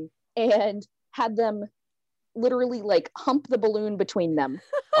 and had them literally like hump the balloon between them.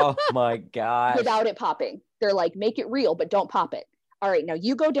 Oh my gosh. Without it popping. They're like, make it real, but don't pop it. All right, now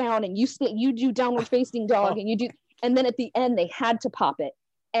you go down and you do downward facing dog, and then at the end they had to pop it.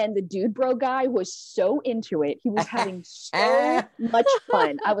 And the dude bro guy was so into it. He was having so much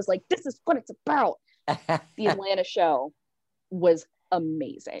fun. I was like, this is what it's about. The Atlanta show was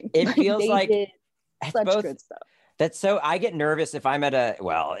amazing. It feels like such good stuff. That's so, I get nervous if I'm at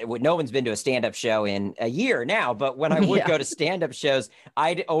no one's been to a stand-up show in a year now, but when I would go to stand-up shows,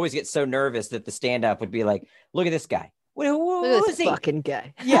 I'd always get so nervous that the stand-up would be like, look at this guy. Who is he? Fucking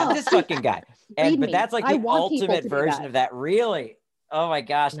guy. Yeah, this fucking guy. But that's like the ultimate version of that. Really? Oh my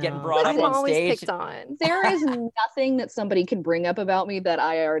gosh, getting brought up on stage. There is nothing that somebody can bring up about me that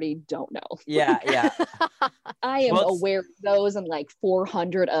I already don't know. Yeah. I am aware of those and like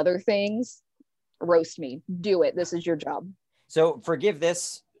 400 other things. Roast me. Do it. This is your job. So forgive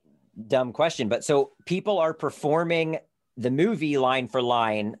this dumb question, but so people are performing the movie line for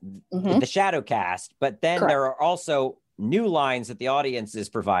line, the shadow cast, but then there are also new lines that the audience is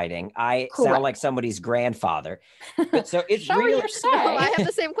providing. I sound like somebody's grandfather. But so it's really I have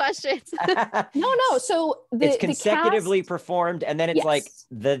the same questions. No. So it's consecutively performed, and then it's like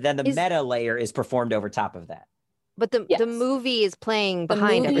the meta layer is performed over top of that. But the movie is playing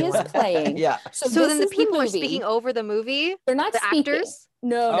behind everyone. Is playing. Yeah. So then the people are speaking over the movie? They're not speaking. Actors?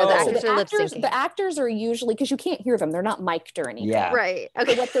 No, Oh. the So actors are lip syncing. the actors are usually, because you can't hear them, they're not mic'd or anything. Yeah. Right. So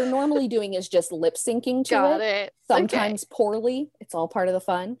Okay. what they're normally doing is just lip syncing to Got it. it. Sometimes poorly. It's all part of the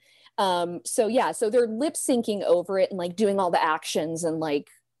fun. So yeah, so they're lip syncing over it and like doing all the actions and like,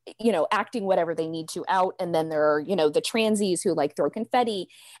 you know, acting whatever they need to out. And then there are, you know, the transies who like throw confetti.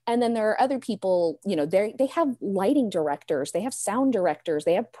 And then there are other people, you know, they have lighting directors, they have sound directors,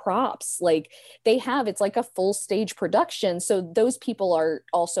 they have props, like it's like a full stage production. So those people are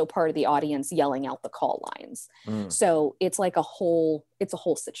also part of the audience yelling out the call lines. So it's like a whole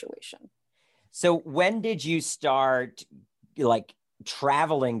situation. So when did you start like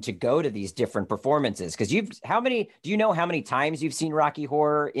traveling to go to these different performances? Because do you know how many times you've seen Rocky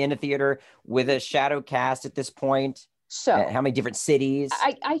Horror in a theater with a shadow cast at this point? So how many different cities?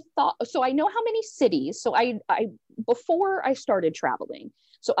 I thought, so I know how many cities. So I before I started traveling,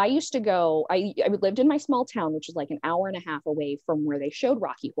 so I used to go, I lived in my small town, which is like an hour and a half away from where they showed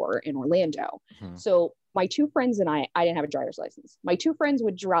Rocky Horror in Orlando. So my two friends and I didn't have a driver's license. My two friends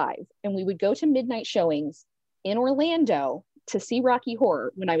would drive and we would go to midnight showings in Orlando to see Rocky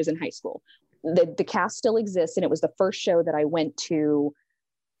Horror when I was in high school. The cast still exists, and it was the first show that I went to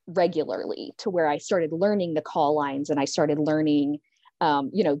regularly, to where I started learning the call lines and I started learning,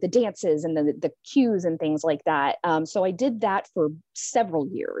 you know, the dances and the cues and things like that. So I did that for several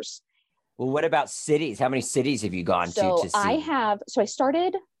years. Well, what about cities? How many cities have you gone to see? I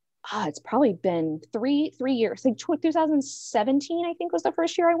started, it's probably been three years. Like 2017, I think was the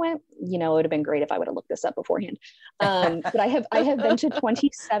first year I went. You know, it would have been great if I would have looked this up beforehand. But I have been to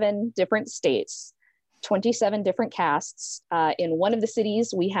 27 different states, 27 different casts. In one of the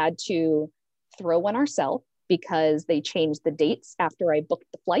cities, we had to throw one ourselves because they changed the dates after I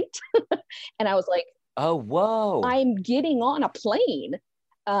booked the flight. And I was like, oh, whoa. I'm getting on a plane.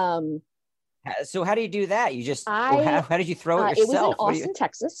 So how do you do that? You just, how did you throw it yourself? It was in Austin,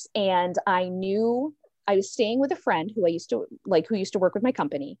 Texas. And I was staying with a friend who used to work with my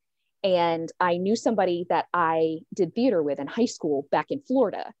company. And I knew somebody that I did theater with in high school back in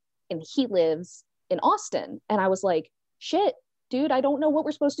Florida. And he lives in Austin. And I was like, shit, dude, I don't know what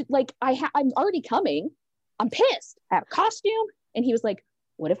we're supposed to, like, I'm already coming. I'm pissed. I have a costume. And he was like,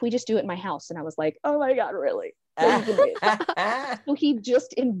 what if we just do it in my house? And I was like, oh my God, really? So he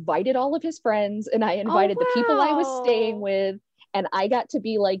just invited all of his friends, and I invited the people I was staying with, and I got to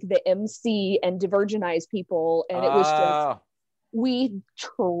be like the MC and divergenize people. And it was just, we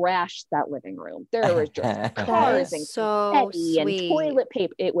trashed that living room. There was just cars and confetti and toilet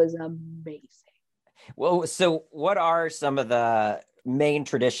paper. It was amazing. Well, so what are some of the main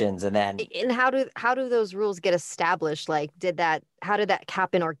traditions, and how do those rules get established? Like, how did that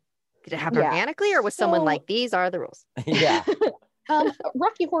happen, or did it happen organically, or was someone like, these are the rules? Yeah.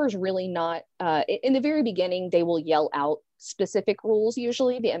 Rocky Horror is really not, in the very beginning, they will yell out specific rules.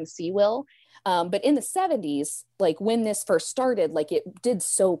 Usually the MC will. But in the 70s, like when this first started, like it did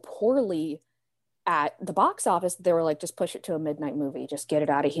so poorly at the box office, they were like, just push it to a midnight movie, just get it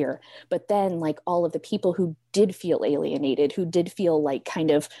out of here. But then like all of the people who did feel alienated, who did feel like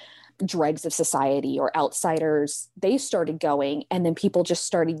kind of dregs of society or outsiders, they started going, and then people just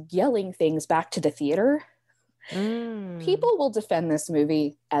started yelling things back to the theater. People will defend this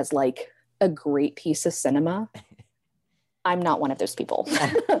movie as like a great piece of cinema. I'm not one of those people.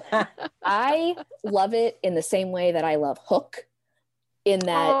 I love it in the same way that I love Hook, in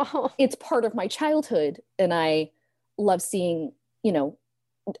that it's part of my childhood, and I love seeing, you know,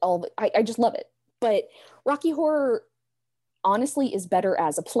 I just love it. But Rocky Horror honestly is better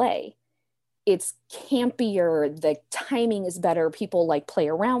as a play. It's campier, the timing is better, people like play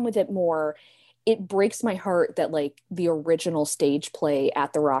around with it more. It breaks my heart that like the original stage play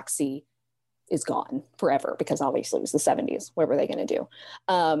at the Roxy is gone forever, because obviously it was the 70s. What were they going to do?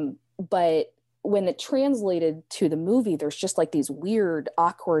 But when it translated to the movie, there's just like these weird,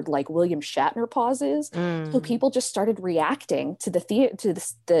 awkward, like William Shatner pauses. So people just started reacting to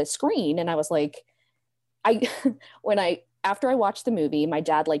the screen. And I was like, after I watched the movie, my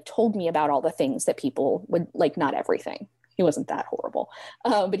dad like told me about all the things that people would like, not everything. He wasn't that horrible.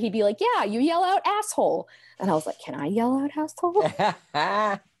 But he'd be like, yeah, you yell out asshole. And I was like, can I yell out asshole?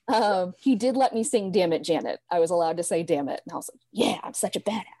 He did let me sing Damn It, Janet. I was allowed to say damn it. And I was like, yeah, I'm such a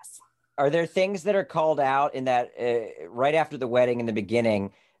badass. Are there things that are called out in that right after the wedding in the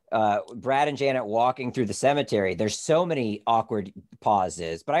beginning, Brad and Janet walking through the cemetery? There's so many awkward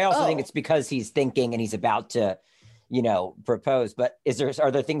pauses, but I also think it's because he's thinking and he's about to, you know, propose. But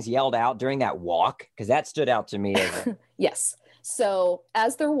are there things yelled out during that walk? Because that stood out to me. Yes. So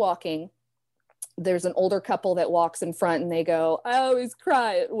as they're walking, there's an older couple that walks in front and they go, I always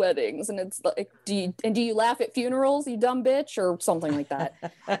cry at weddings. And it's like, do you laugh at funerals, you dumb bitch, or something like that?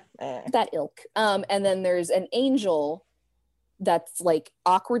 That ilk. And then there's an angel that's like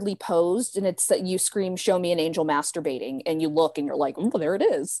awkwardly posed, and it's that you scream, show me an angel masturbating, and you look and you're like, oh, there it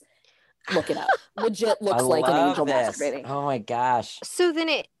is. Look it up. Legit looks like an angel masturbating. Oh my gosh. So then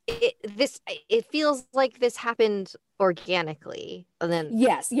it feels like this happened organically, and then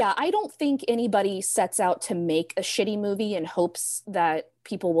Yes, yeah. I don't think anybody sets out to make a shitty movie in hopes that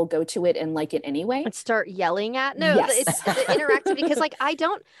people will go to it and like it anyway. and start yelling at. No, Yes. it's the interactive, because like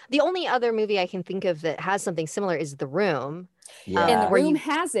the only other movie I can think of that has something similar is The Room. Yeah. And The where Room you-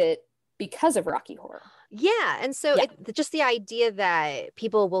 has it because of Rocky Horror. Yeah, and so Yeah. just the idea that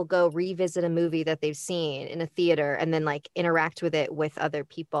people will go revisit a movie that they've seen in a theater and then like interact with it with other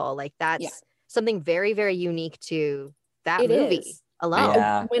people, like that's Yeah. something very, very unique to that It movie is. alone.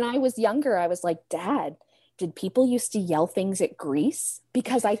 Yeah. When I was younger, I was like, Dad, did people used to yell things at Grease?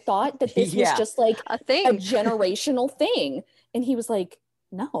 Because I thought that this Yeah. was just like A a thing. generational thing. And he was like,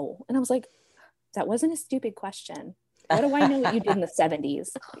 no. And I was like, that wasn't a stupid question. What do I know what you did in the 70s?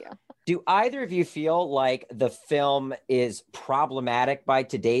 Yeah. Do either of you feel like the film is problematic by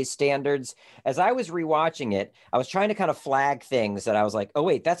today's standards? As I was rewatching it, I was trying to kind of flag things that I was like, oh,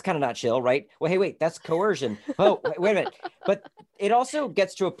 wait, that's kind of not chill, right? Well, hey, wait, that's coercion. Oh, wait a minute. But it also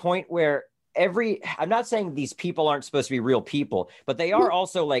gets to a point where I'm not saying these people aren't supposed to be real people, but they are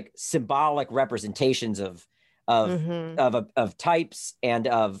also like symbolic representations of types and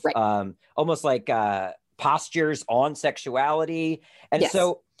of Right. almost like postures on sexuality. And Yes.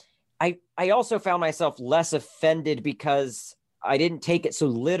 so I also found myself less offended because I didn't take it so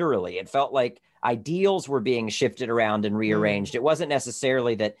literally. It felt like ideals were being shifted around and rearranged. It wasn't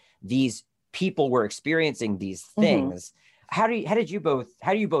necessarily that these people were experiencing these things. How do you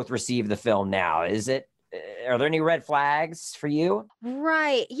both receive the film now? Are there any red flags for you?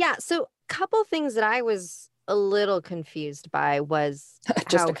 Right. Yeah. So a couple things that I was a little confused by was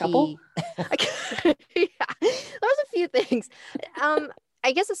Just how a couple? Yeah, there was a few things.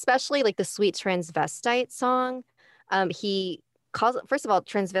 I guess especially like the Sweet Transvestite song. He calls it, first of all,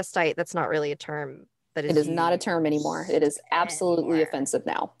 transvestite, that's not really a term that is It is not a used term anymore. It is absolutely anymore. offensive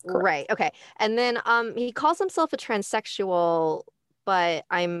now. Correct. Right. Okay. And then he calls himself a transsexual, but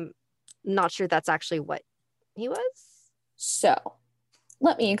I'm not sure that's actually what he was. So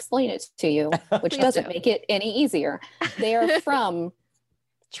let me explain it to you, which Please doesn't do. make it any easier. They are from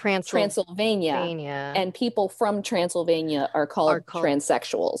Transylvania, and people from Transylvania are called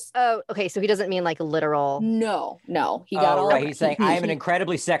transsexuals. Oh, okay. So he doesn't mean like a literal No, he got all right. He's saying I am an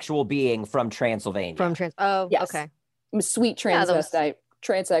incredibly sexual being from Transylvania. from trans. Oh, Yes. okay. sweet Yeah, that was- transvestite,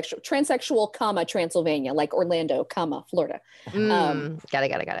 transsexual, comma Transylvania, like Orlando, comma Florida. Got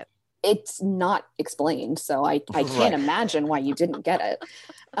it. It's not explained, so I Right. can't imagine why you didn't get it.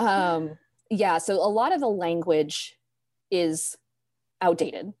 Yeah, so a lot of the language is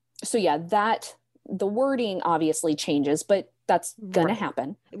outdated. So yeah, the wording obviously changes, but that's gonna Right.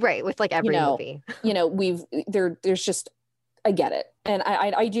 happen. Right. With like every movie. There's just, I get it. And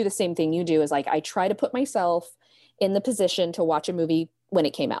I do the same thing you do, is like, I try to put myself in the position to watch a movie when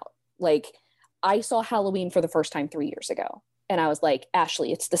it came out. Like, I saw Halloween for the first time 3 years ago, and I was like,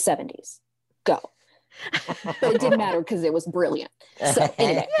 Ashley, it's the 70s. Go. But it didn't matter because it was brilliant. So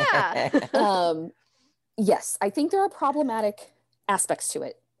anyway, Yeah. yes, I think there are problematic aspects to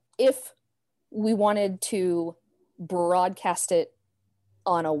it. If we wanted to broadcast it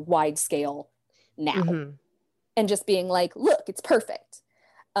on a wide scale now, Mhm. and just being like, look, it's perfect.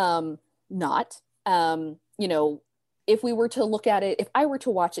 Not, if we were to look at it, if I were to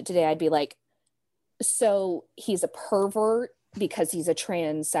watch it today, I'd be like, so he's a pervert because he's a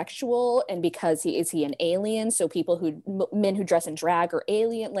transsexual, and because is he an alien? So men who dress in drag are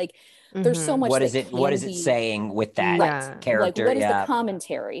alien. Like, there's so much. What is it saying with that Yeah. character? Like, what is the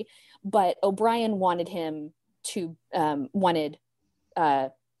commentary? But O'Brien wanted him to wanted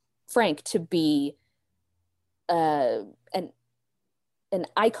Frank to be an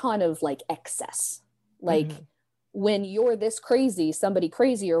icon of like excess. Like, when you're this crazy, somebody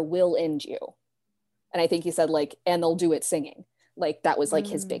crazier will end you. And I think he said like, and they'll do it singing. Like, that was like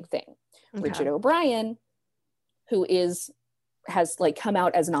his big thing. Okay. Richard O'Brien, who has like come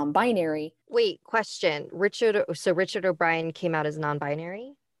out as non-binary. Wait, question. Richard O'Brien came out as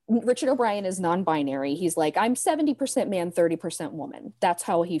non-binary? Richard O'Brien is non-binary. He's like, I'm 70% man, 30% woman. That's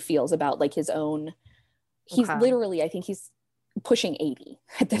how he feels about like his own. He's Okay. literally, I think he's pushing 80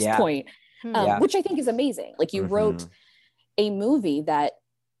 at this Yeah. point, Yeah. which I think is amazing. Like, you wrote a movie that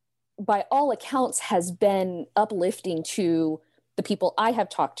by all accounts has been uplifting to the the people I have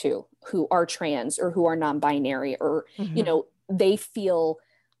talked to who are trans or who are non-binary, or, you know, they feel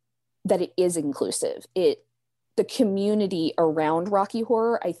that it is inclusive. The community around Rocky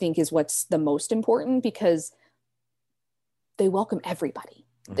Horror, I think, is what's the most important, because they welcome everybody.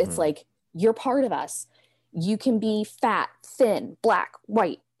 It's like, you're part of us. You can be fat, thin, black,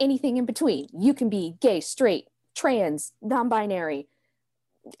 white, anything in between. You can be gay, straight, trans, non-binary,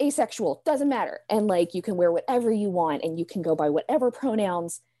 asexual, doesn't matter. And like, you can wear whatever you want, and you can go by whatever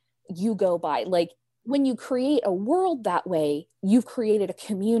pronouns you go by. Like, when you create a world that way, you've created a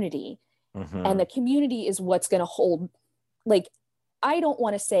community. And the community is what's going to hold. Like, I don't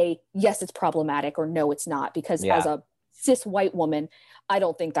want to say, yes, it's problematic, or no, it's not, because as a cis white woman, I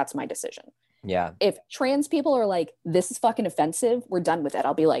don't think that's my decision. Yeah. If trans people are like, this is fucking offensive, we're done with it,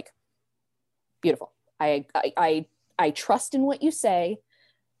 I'll be like, beautiful. I trust in what you say.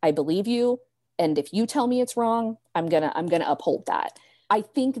 I believe you. And if you tell me it's wrong, I'm gonna uphold that. I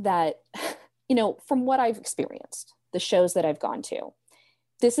think that, you know, from what I've experienced, the shows that I've gone to,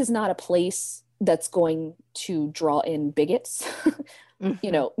 this is not a place that's going to draw in bigots.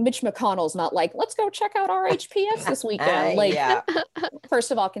 You know, Mitch McConnell's not like, let's go check out RHPS this weekend. Like,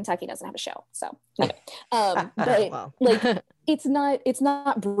 first of all, Kentucky doesn't have a show. So, but like, it's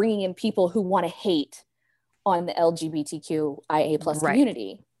not bringing in people who want to hate on the LGBTQIA plus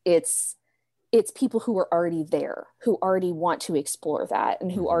community. It's people who are already there, who already want to explore that,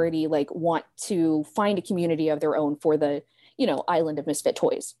 and who already like want to find a community of their own for the, you know, island of misfit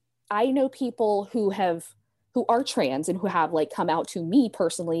toys. I know people who are trans and who have like come out to me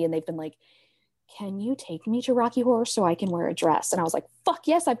personally, and they've been like, can you take me to Rocky Horror so I can wear a dress? And I was like, fuck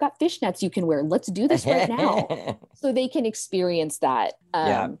yes, I've got fishnets you can wear. Let's do this right now. So they can experience that.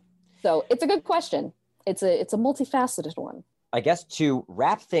 So it's a good question. It's a multifaceted one. I guess to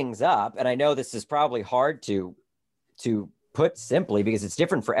wrap things up, and I know this is probably hard to put simply because it's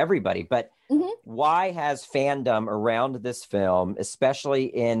different for everybody, but why has fandom around this film, especially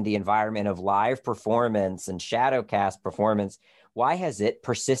in the environment of live performance and shadowcast performance, why has it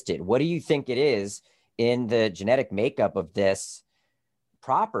persisted? What do you think it is in the genetic makeup of this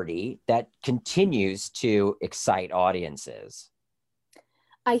property that continues to excite audiences?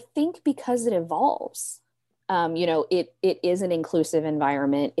 I think because it evolves. You know, it is an inclusive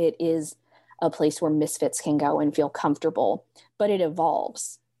environment. It is a place where misfits can go and feel comfortable, but it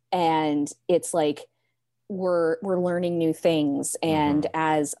evolves. And it's like, we're learning new things. And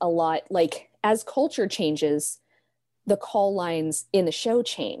as culture changes, the call lines in the show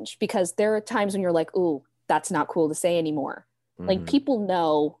change, because there are times when you're like, ooh, that's not cool to say anymore. Like, people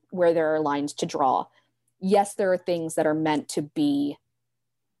know where there are lines to draw. Yes, there are things that are meant to be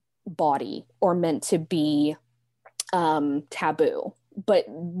bawdy or meant to be taboo, but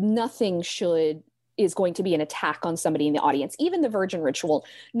nothing is going to be an attack on somebody in the audience. Even the virgin ritual,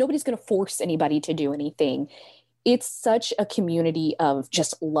 nobody's going to force anybody to do anything. It's such a community of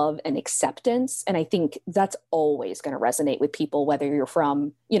just love and acceptance. And I think that's always going to resonate with people, whether you're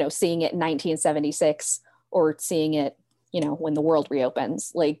from, you know, seeing it in 1976 or seeing it, you know, when the world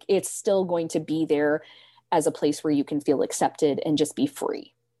reopens. Like, it's still going to be there as a place where you can feel accepted and just be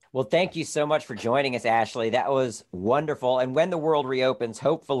free. Well, thank you so much for joining us, Ashley. That was wonderful. And when the world reopens,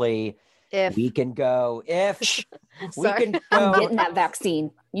 hopefully we can go. I'm getting that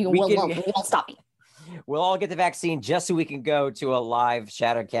vaccine. You won't stop me. We'll all get the vaccine just so we can go to a live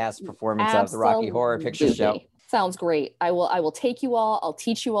shadowcast performance of the Rocky Horror Picture Show. Sounds great. I will take you all. I'll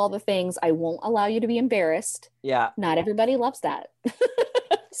teach you all the things. I won't allow you to be embarrassed. Yeah. Not everybody loves that.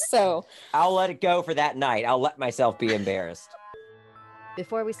 So I'll let it go for that night. I'll let myself be embarrassed.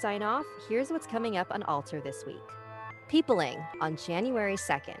 Before we sign off, here's what's coming up on Alter this week. Peopling on January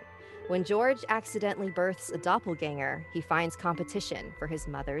 2nd. When George accidentally births a doppelganger, he finds competition for his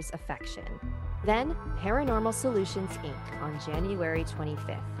mother's affection. Then, Paranormal Solutions, Inc. on January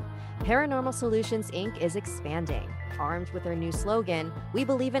 25th. Paranormal Solutions, Inc. is expanding. Armed with their new slogan, "We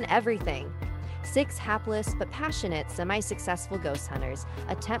believe in everything." 6 hapless but passionate semi-successful ghost hunters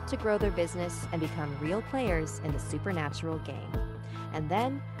attempt to grow their business and become real players in the supernatural game. And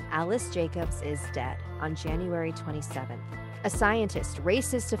then, Alice Jacobs is dead on January 27th. A scientist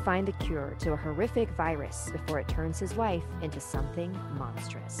races to find a cure to a horrific virus before it turns his wife into something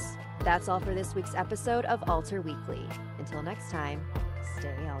monstrous. That's all for this week's episode of Alter Weekly. Until next time,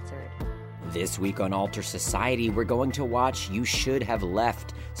 stay altered. This week on Alter Society, we're going to watch You Should Have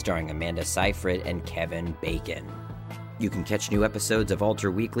Left, starring Amanda Seyfried and Kevin Bacon. You can catch new episodes of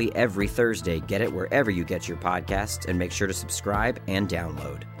Alter Weekly every Thursday. Get it wherever you get your podcasts, and make sure to subscribe and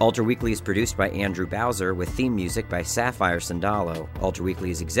download. Alter Weekly is produced by Andrew Bowser with theme music by Sapphire Sandalo. Alter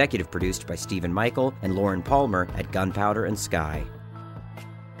Weekly is executive produced by Stephen Michael and Lauren Palmer at Gunpowder and Sky.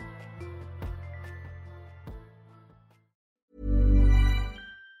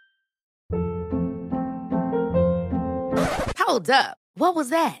 Hold up. What was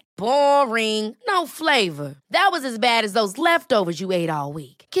that? Boring. No flavor. That was as bad as those leftovers you ate all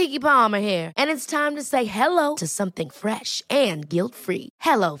week. Keke Palmer here, and it's time to say hello to something fresh and guilt-free.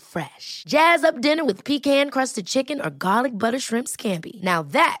 Hello Fresh. Jazz up dinner with pecan-crusted chicken or garlic butter shrimp scampi. Now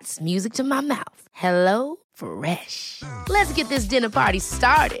that's music to my mouth. Hello Fresh. Let's get this dinner party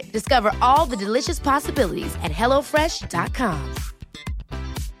started. Discover all the delicious possibilities at HelloFresh.com.